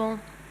to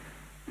people,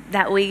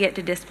 that we get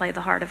to display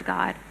the heart of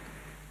God,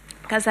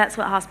 because that's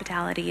what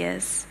hospitality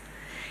is.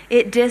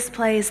 It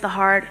displays the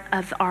heart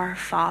of our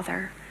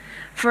Father,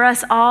 for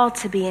us all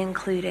to be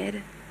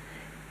included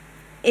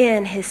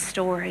in his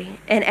story,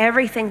 in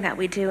everything that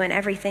we do and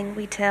everything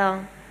we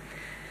tell.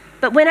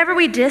 But whenever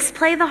we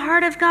display the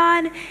heart of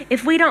God,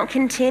 if we don't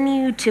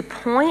continue to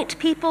point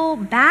people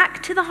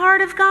back to the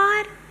heart of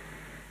God,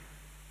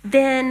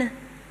 then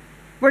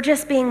we're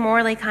just being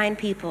morally kind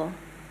people.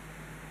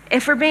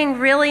 If we're being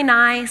really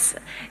nice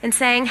and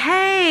saying,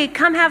 hey,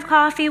 come have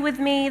coffee with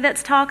me,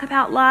 let's talk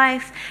about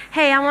life.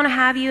 Hey, I want to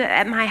have you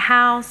at my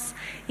house.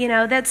 You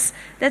know, let's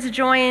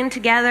join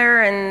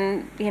together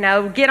and,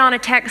 get on a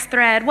text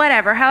thread,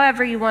 whatever,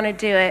 however you want to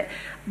do it.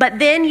 But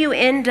then you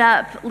end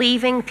up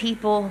leaving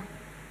people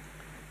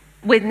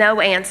with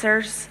no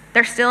answers.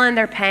 They're still in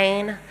their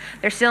pain.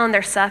 They're still in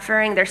their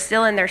suffering. They're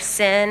still in their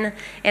sin,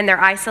 in their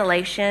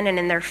isolation, and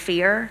in their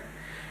fear.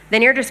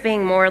 Then you're just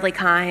being morally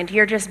kind.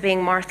 You're just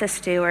being Martha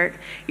Stewart.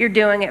 You're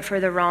doing it for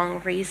the wrong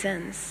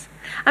reasons.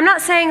 I'm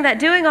not saying that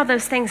doing all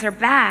those things are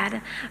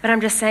bad, but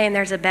I'm just saying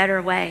there's a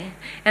better way.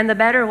 And the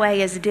better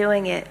way is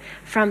doing it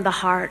from the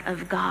heart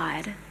of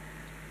God.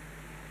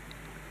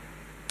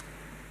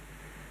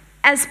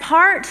 As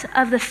part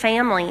of the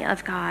family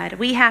of God,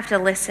 we have to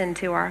listen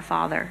to our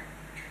Father.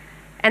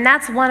 And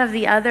that's one of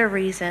the other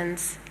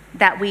reasons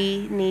that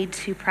we need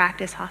to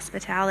practice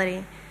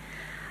hospitality.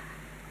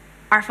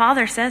 Our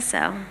Father says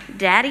so.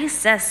 Daddy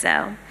says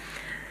so.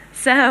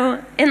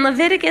 So in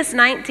Leviticus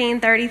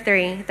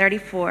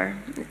 19:33-34,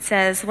 it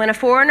says, "When a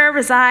foreigner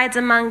resides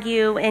among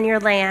you in your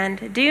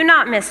land, do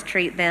not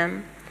mistreat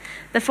them.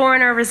 The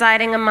foreigner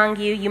residing among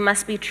you, you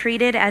must be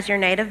treated as your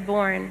native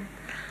born.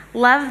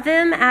 Love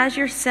them as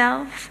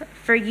yourself,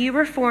 for you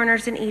were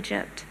foreigners in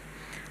Egypt.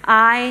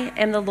 I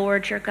am the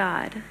Lord your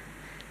God."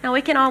 Now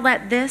we can all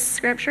let this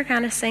scripture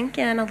kind of sink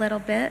in a little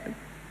bit.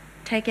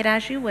 Take it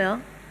as you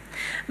will.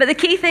 But the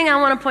key thing I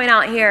want to point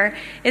out here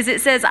is it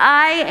says,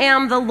 "I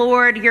am the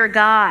Lord your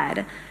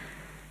God."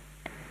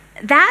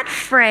 That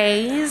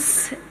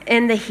phrase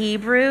in the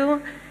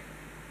Hebrew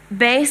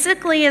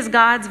basically is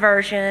God's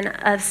version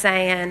of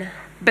saying,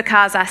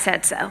 "Because I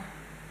said so."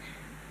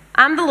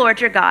 I'm the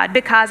Lord your God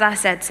because I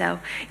said so.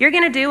 You're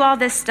going to do all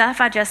this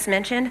stuff I just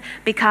mentioned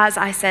because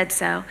I said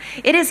so.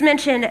 It is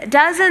mentioned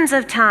dozens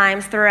of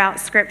times throughout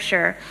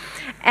Scripture.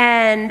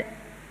 And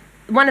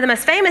one of the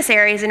most famous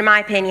areas, in my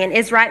opinion,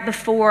 is right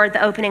before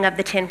the opening of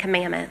the Ten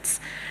Commandments.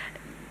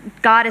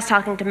 God is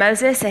talking to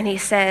Moses and he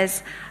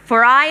says,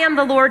 "For I am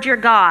the Lord your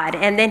God."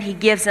 And then he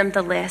gives him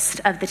the list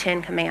of the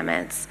Ten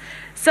Commandments.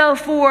 So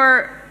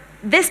for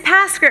this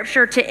past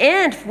scripture to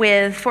end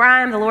with, "For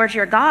I am the Lord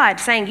your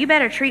God," saying you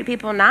better treat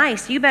people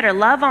nice, you better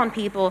love on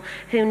people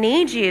who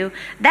need you,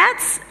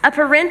 that's a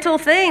parental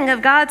thing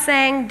of God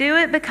saying, "Do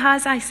it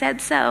because I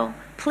said so,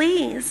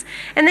 please."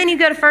 And then you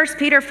go to 1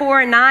 Peter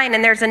 4:9,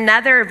 and there's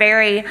another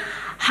very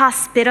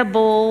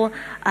hospitable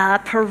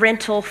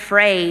parental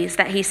phrase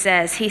that he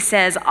says. He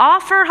says,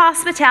 "Offer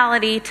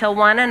hospitality to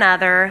one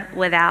another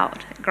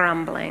without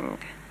grumbling."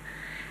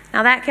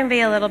 Now that can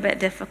be a little bit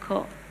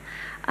difficult.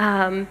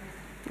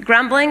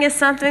 Grumbling is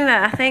something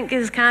that I think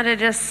is kind of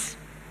just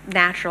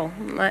natural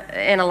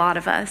in a lot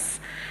of us.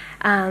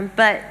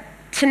 But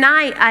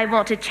tonight I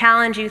want to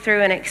challenge you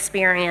through an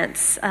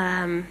experience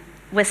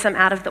with some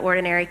out of the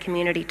ordinary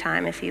community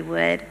time, if you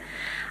would.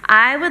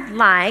 I would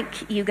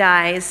like you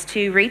guys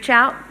to reach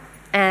out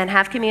and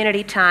have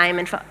community time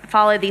and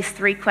follow these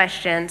 3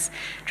 questions.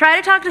 Try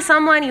to talk to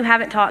someone you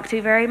haven't talked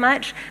to very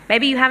much.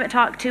 Maybe you haven't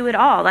talked to at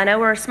all. I know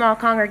we're a small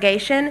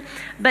congregation,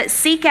 but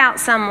seek out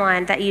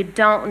someone that you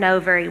don't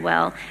know very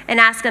well and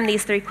ask them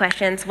these 3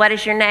 questions. What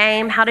is your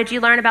name? How did you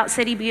learn about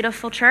City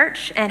Beautiful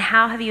Church? And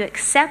how have you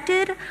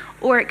accepted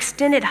or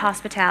extended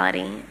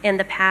hospitality in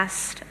the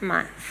past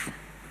month?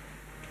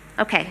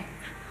 Okay.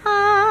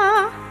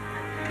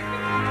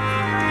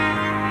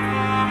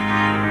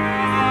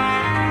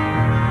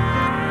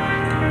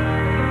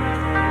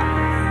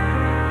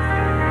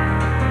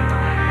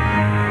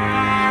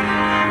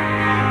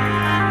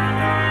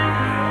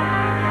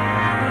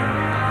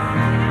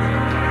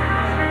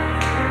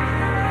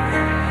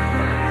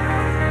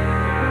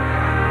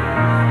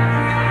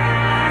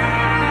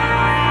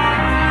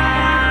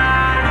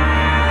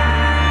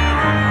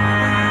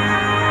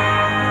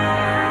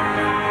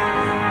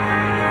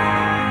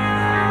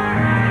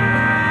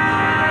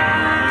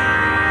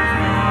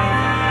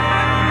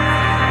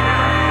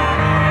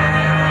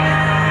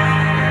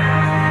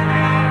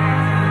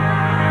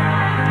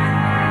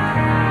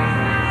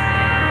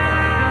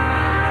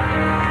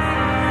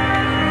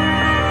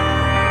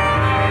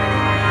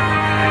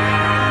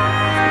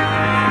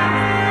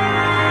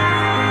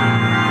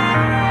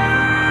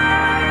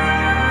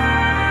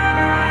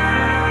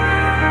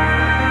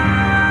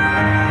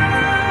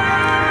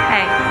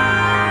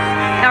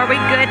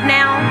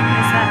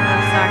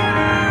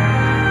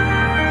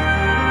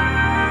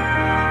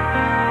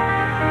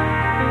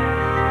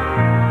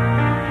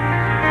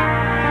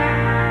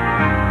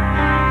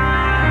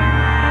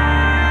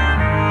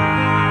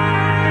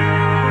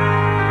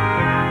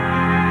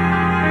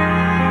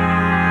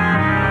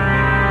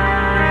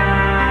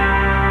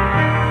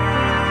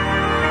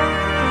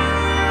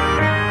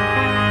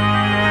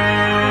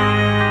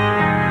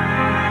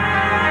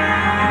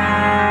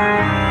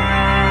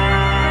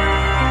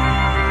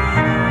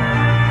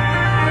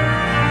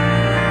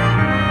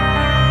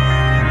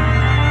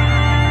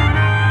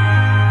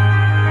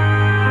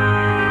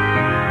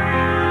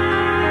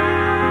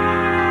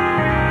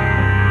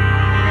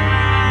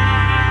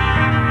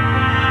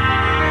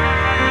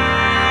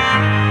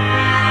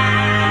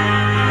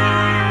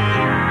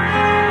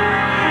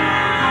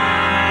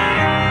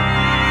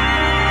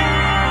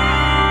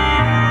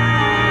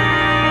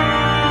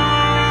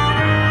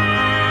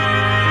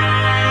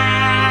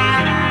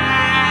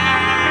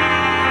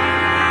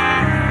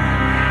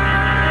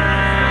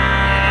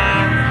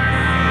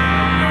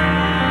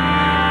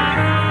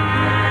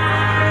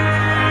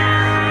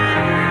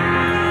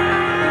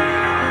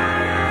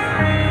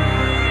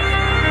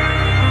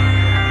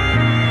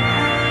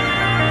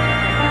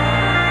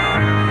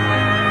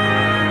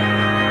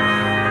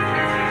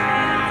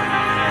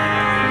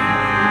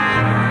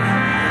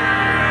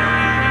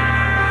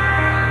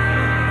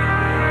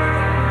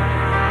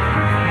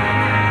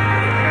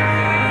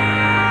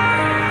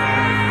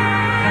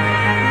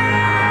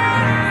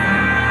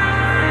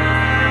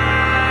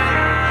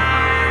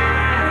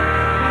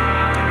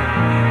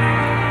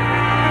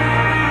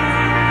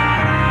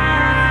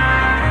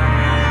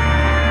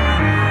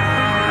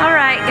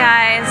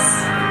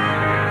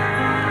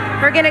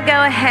 we're going to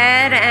go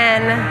ahead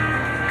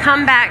and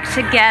come back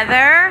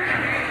together.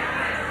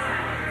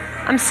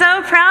 I'm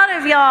so proud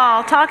of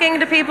y'all, talking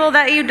to people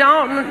that you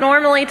don't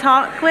normally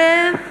talk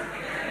with,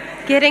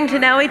 getting to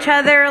know each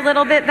other a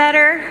little bit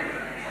better.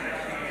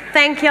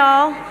 Thank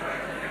y'all.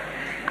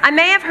 I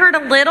may have heard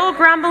a little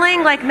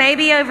grumbling, like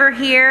maybe over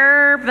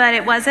here, but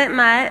it wasn't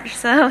much,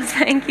 so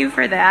thank you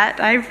for that.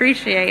 I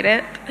appreciate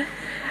it.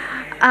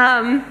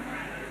 Some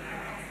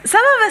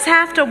of us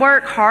have to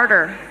work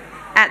harder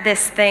at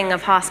this thing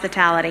of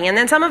hospitality, and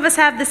then some of us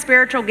have the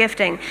spiritual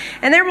gifting,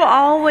 and there will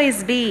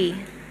always be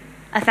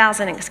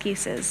 1,000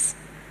 excuses.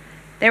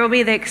 There will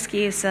be the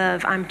excuse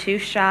of, I'm too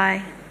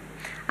shy,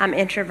 I'm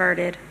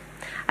introverted,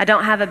 I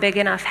don't have a big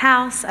enough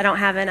house, I don't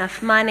have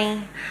enough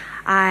money,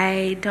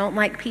 I don't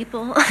like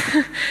people.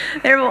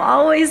 There will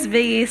always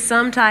be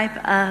some type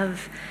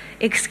of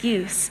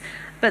excuse.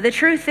 But the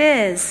truth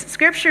is,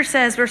 Scripture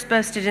says we're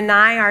supposed to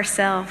deny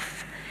ourselves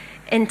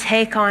and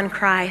take on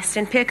Christ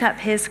and pick up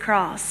his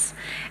cross.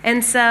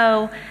 And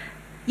so,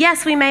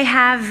 yes, we may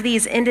have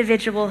these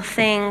individual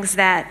things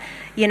that,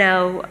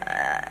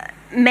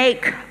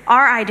 make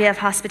our idea of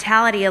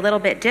hospitality a little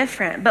bit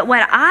different. But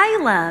what I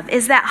love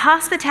is that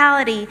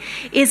hospitality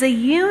is a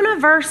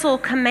universal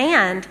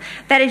command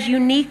that is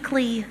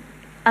uniquely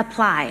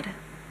applied.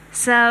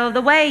 So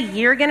the way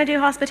you're going to do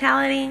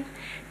hospitality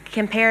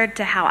compared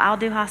to how I'll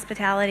do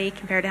hospitality,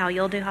 compared to how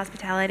you'll do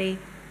hospitality,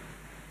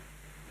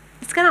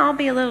 it's going to all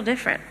be a little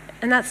different.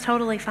 And that's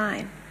totally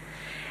fine,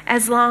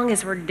 as long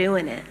as we're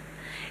doing it.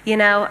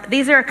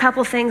 These are a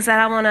couple things that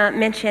I want to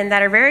mention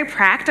that are very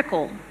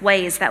practical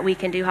ways that we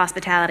can do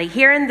hospitality.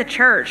 Here in the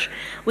church,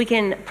 we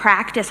can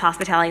practice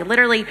hospitality.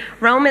 Literally,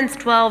 Romans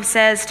 12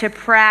 says to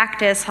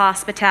practice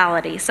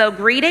hospitality. So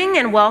greeting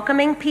and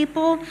welcoming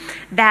people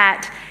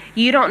that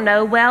you don't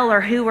know well,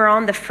 or who are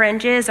on the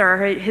fringes,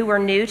 or who are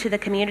new to the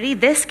community,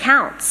 this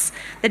counts.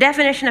 The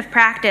definition of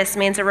practice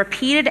means a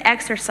repeated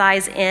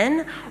exercise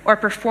in or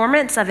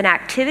performance of an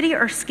activity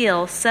or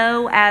skill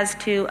so as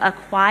to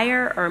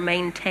acquire or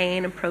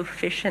maintain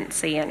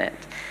proficiency in it.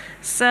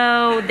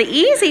 So the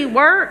easy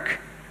work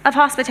of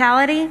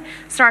hospitality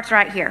starts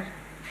right here.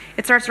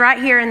 It starts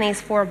right here in these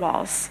four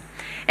walls.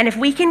 And if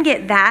we can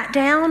get that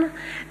down,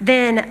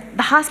 then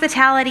the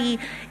hospitality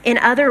in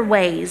other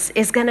ways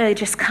is going to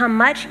just come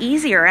much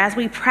easier as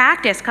we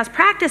practice, because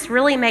practice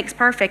really makes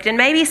perfect. And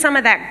maybe some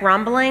of that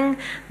grumbling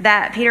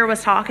that Peter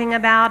was talking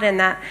about and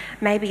that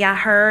maybe I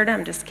heard,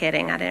 I'm just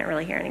kidding, I didn't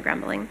really hear any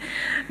grumbling,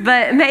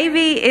 but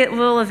maybe it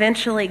will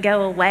eventually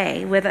go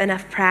away with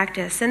enough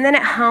practice. And then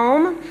at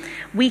home,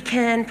 we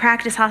can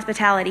practice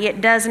hospitality. It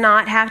does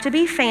not have to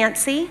be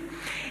fancy.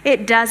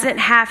 It doesn't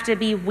have to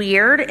be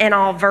weird and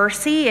all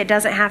versy. It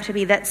doesn't have to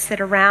be let's sit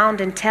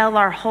around and tell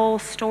our whole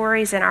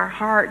stories in our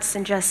hearts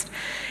and just,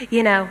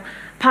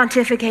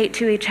 pontificate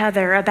to each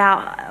other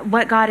about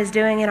what God is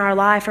doing in our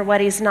life or what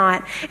he's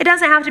not. It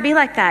doesn't have to be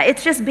like that.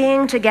 It's just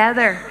being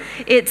together.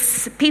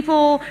 It's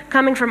people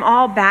coming from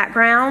all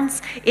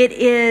backgrounds. It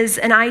is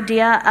an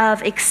idea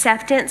of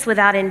acceptance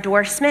without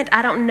endorsement.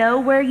 I don't know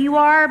where you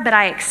are, but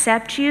I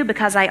accept you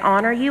because I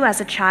honor you as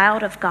a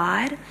child of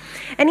God.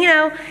 And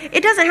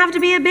it doesn't have to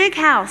be a big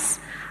house.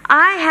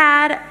 I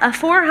had a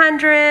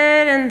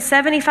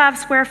 475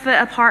 square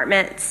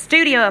foot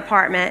studio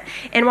apartment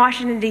in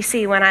Washington,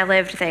 D.C. when I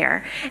lived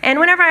there. And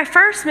whenever I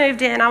first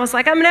moved in, I was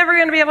like, I'm never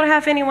going to be able to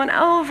have anyone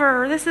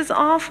over. This is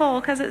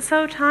awful because it's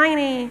so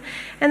tiny.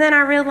 And then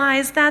I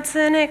realized that's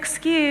an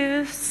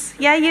excuse.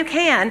 Yeah, you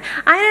can.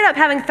 I ended up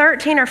having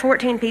 13 or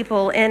 14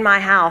 people in my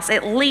house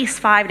at least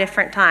 5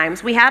 different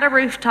times. We had a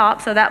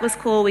rooftop, so that was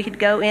cool. We could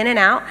go in and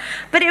out.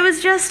 But it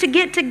was just to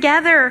get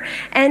together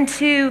and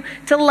to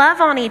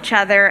love on each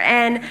other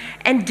and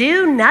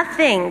do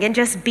nothing and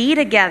just be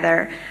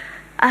together.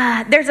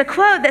 There's a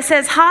quote that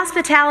says,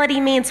 hospitality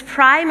means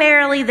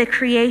primarily the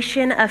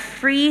creation of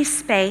free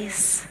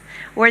space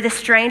where the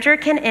stranger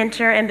can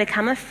enter and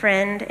become a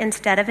friend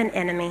instead of an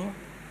enemy.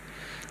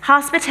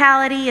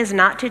 Hospitality is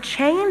not to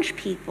change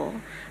people,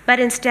 but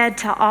instead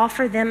to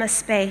offer them a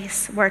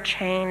space where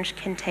change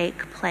can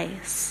take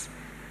place.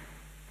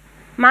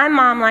 My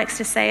mom likes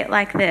to say it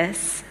like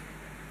this: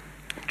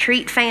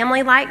 treat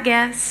family like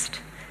guest,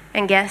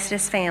 and guest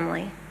is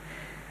family,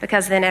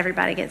 because then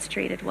everybody gets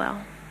treated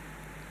well.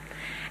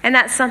 And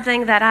that's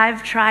something that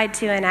I've tried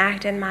to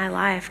enact in my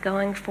life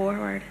going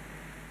forward.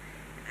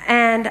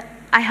 And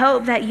I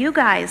hope that you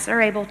guys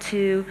are able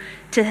to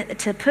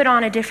put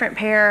on a different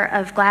pair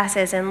of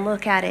glasses and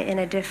look at it in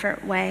a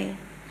different way.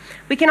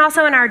 We can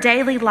also, in our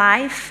daily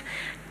life,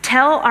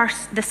 tell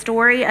the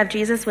story of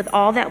Jesus with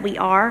all that we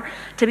are.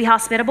 To be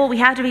hospitable, we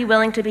have to be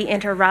willing to be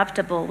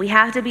interruptible. We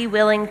have to be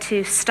willing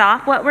to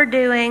stop what we're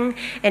doing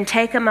and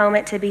take a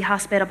moment to be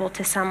hospitable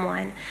to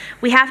someone.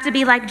 We have to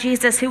be like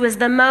Jesus, who was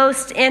the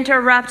most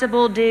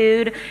interruptible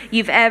dude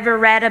you've ever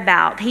read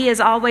about. He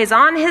is always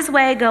on his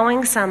way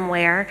going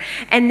somewhere,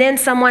 and then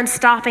someone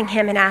stopping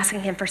him and asking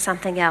him for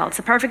something else.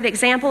 A perfect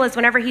example is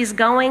whenever he's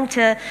going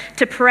to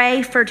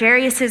pray for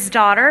Jairus'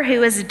 daughter,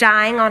 who is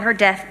dying on her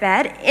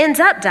deathbed, ends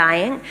up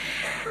dying.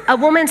 a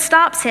woman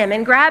stops him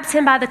and grabs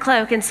him by the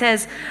cloak and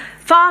says,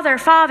 Father,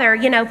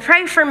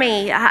 pray for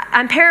me.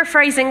 I'm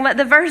paraphrasing what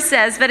the verse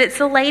says, but it's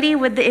the lady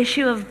with the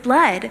issue of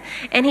blood.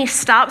 And he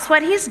stops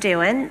what he's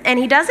doing, and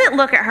he doesn't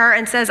look at her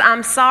and says,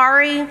 I'm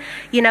sorry,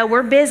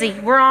 we're busy,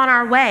 we're on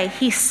our way.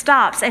 He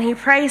stops and he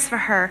prays for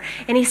her,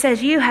 and he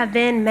says, you have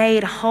been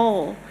made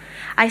whole.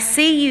 I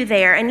see you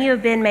there, and you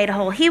have been made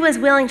whole. He was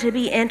willing to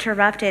be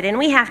interrupted, and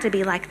we have to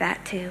be like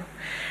that too.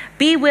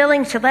 Be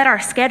willing to let our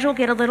schedule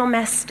get a little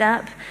messed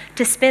up,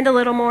 to spend a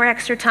little more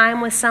extra time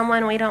with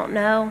someone we don't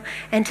know,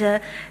 and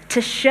to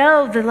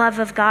show the love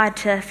of God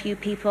to a few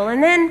people.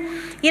 And then,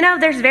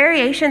 there's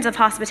variations of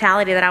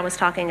hospitality that I was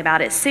talking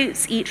about. It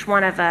suits each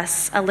one of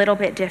us a little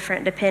bit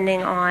different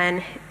depending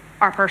on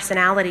our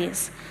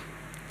personalities.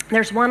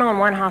 There's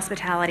one-on-one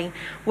hospitality,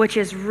 which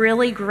is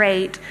really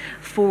great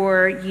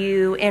for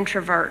you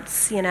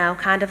introverts,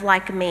 kind of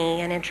like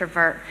me, an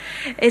introvert.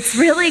 It's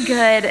really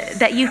good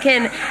that you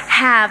can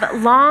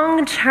have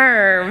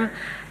long-term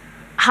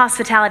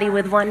hospitality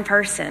with one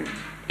person.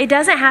 It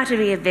doesn't have to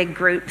be a big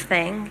group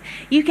thing.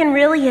 You can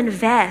really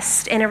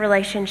invest in a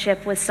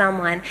relationship with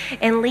someone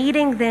and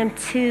leading them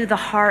to the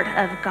heart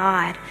of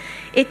God.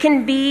 It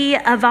can be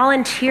a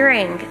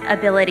volunteering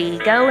ability,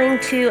 going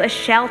to a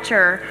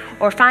shelter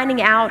or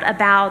finding out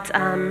about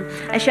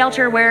a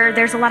shelter where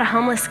there's a lot of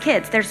homeless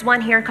kids. There's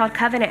one here called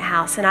Covenant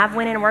House, and I've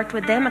went and worked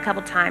with them a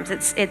couple times.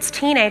 It's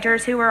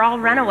teenagers who are all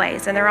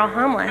runaways, and they're all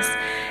homeless.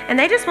 And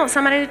they just want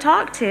somebody to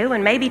talk to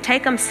and maybe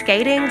take them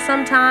skating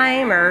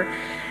sometime or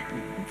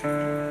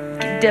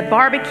to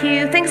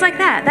barbecue, things like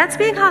that. That's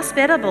being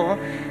hospitable.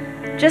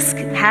 Just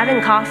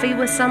having coffee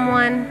with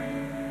someone,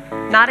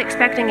 not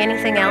expecting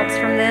anything else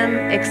from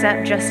them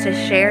except just to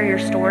share your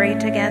story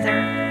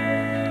together.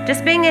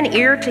 Just being an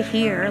ear to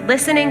hear,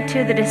 listening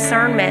to the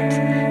discernment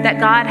that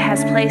God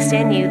has placed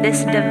in you,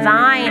 this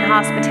divine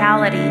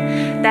hospitality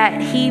that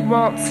He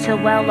wants to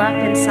well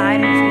up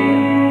inside of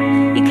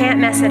you. You can't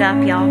mess it up,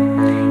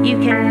 y'all. You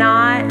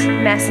cannot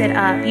mess it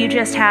up. You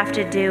just have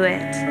to do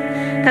it.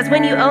 Because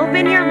when you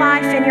open your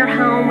life and your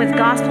home with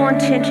gospel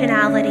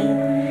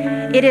intentionality,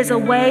 it is a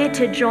way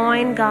to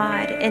join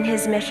God in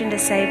His mission to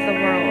save the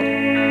world.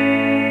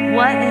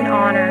 What an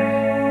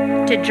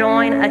honor to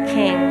join a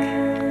king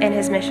in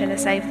His mission to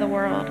save the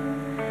world.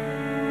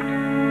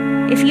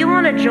 If you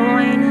want to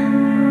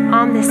join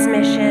on this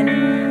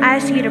mission, I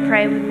ask you to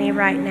pray with me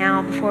right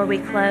now before we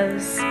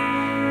close.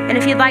 And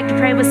if you'd like to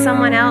pray with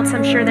someone else,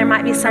 I'm sure there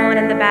might be someone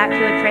in the back who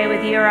would pray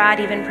with you, or I'd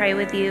even pray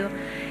with you.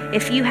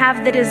 If you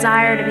have the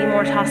desire to be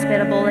more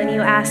hospitable and you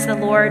ask the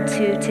Lord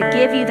to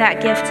give you that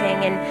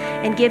gifting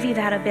and give you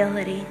that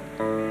ability,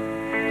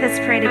 let's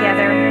pray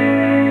together.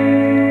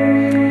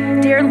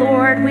 Dear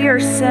Lord, we are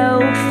so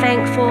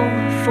thankful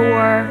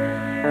for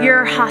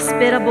your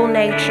hospitable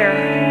nature,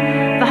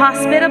 the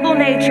hospitable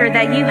nature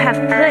that you have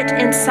put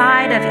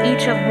inside of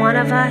each of one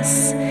of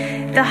us,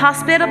 the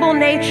hospitable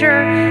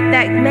nature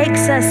that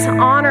makes us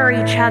honor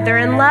each other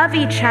and love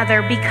each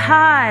other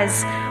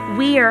because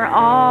we are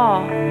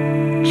all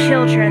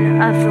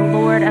children of the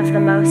Lord of the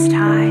Most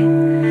High.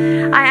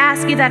 I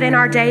ask you that in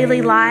our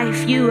daily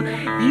life, you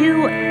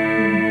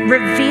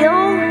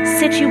reveal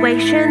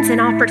situations and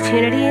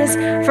opportunities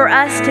for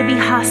us to be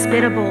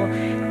hospitable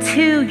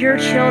to your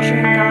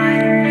children,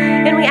 God.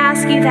 And we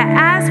ask you that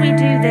as we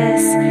do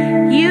this,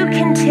 you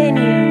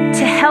continue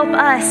to help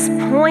us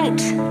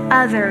point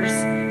others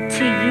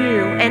to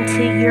you and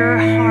to your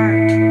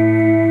heart.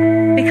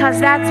 Because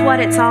that's what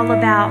it's all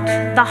about,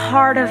 the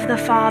heart of the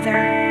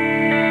Father.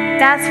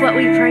 That's what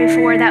we pray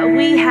for, that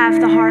we have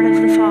the heart of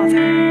the Father.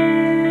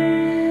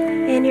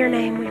 In your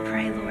name we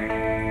pray, Lord.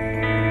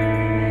 Amen.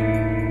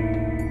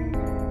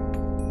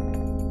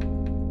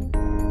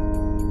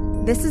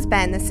 This has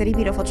been the City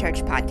Beautiful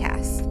Church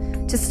podcast.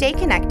 To stay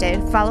connected,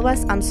 follow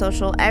us on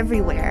social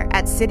everywhere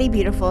at City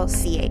Beautiful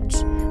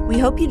CH. We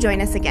hope you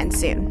join us again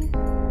soon.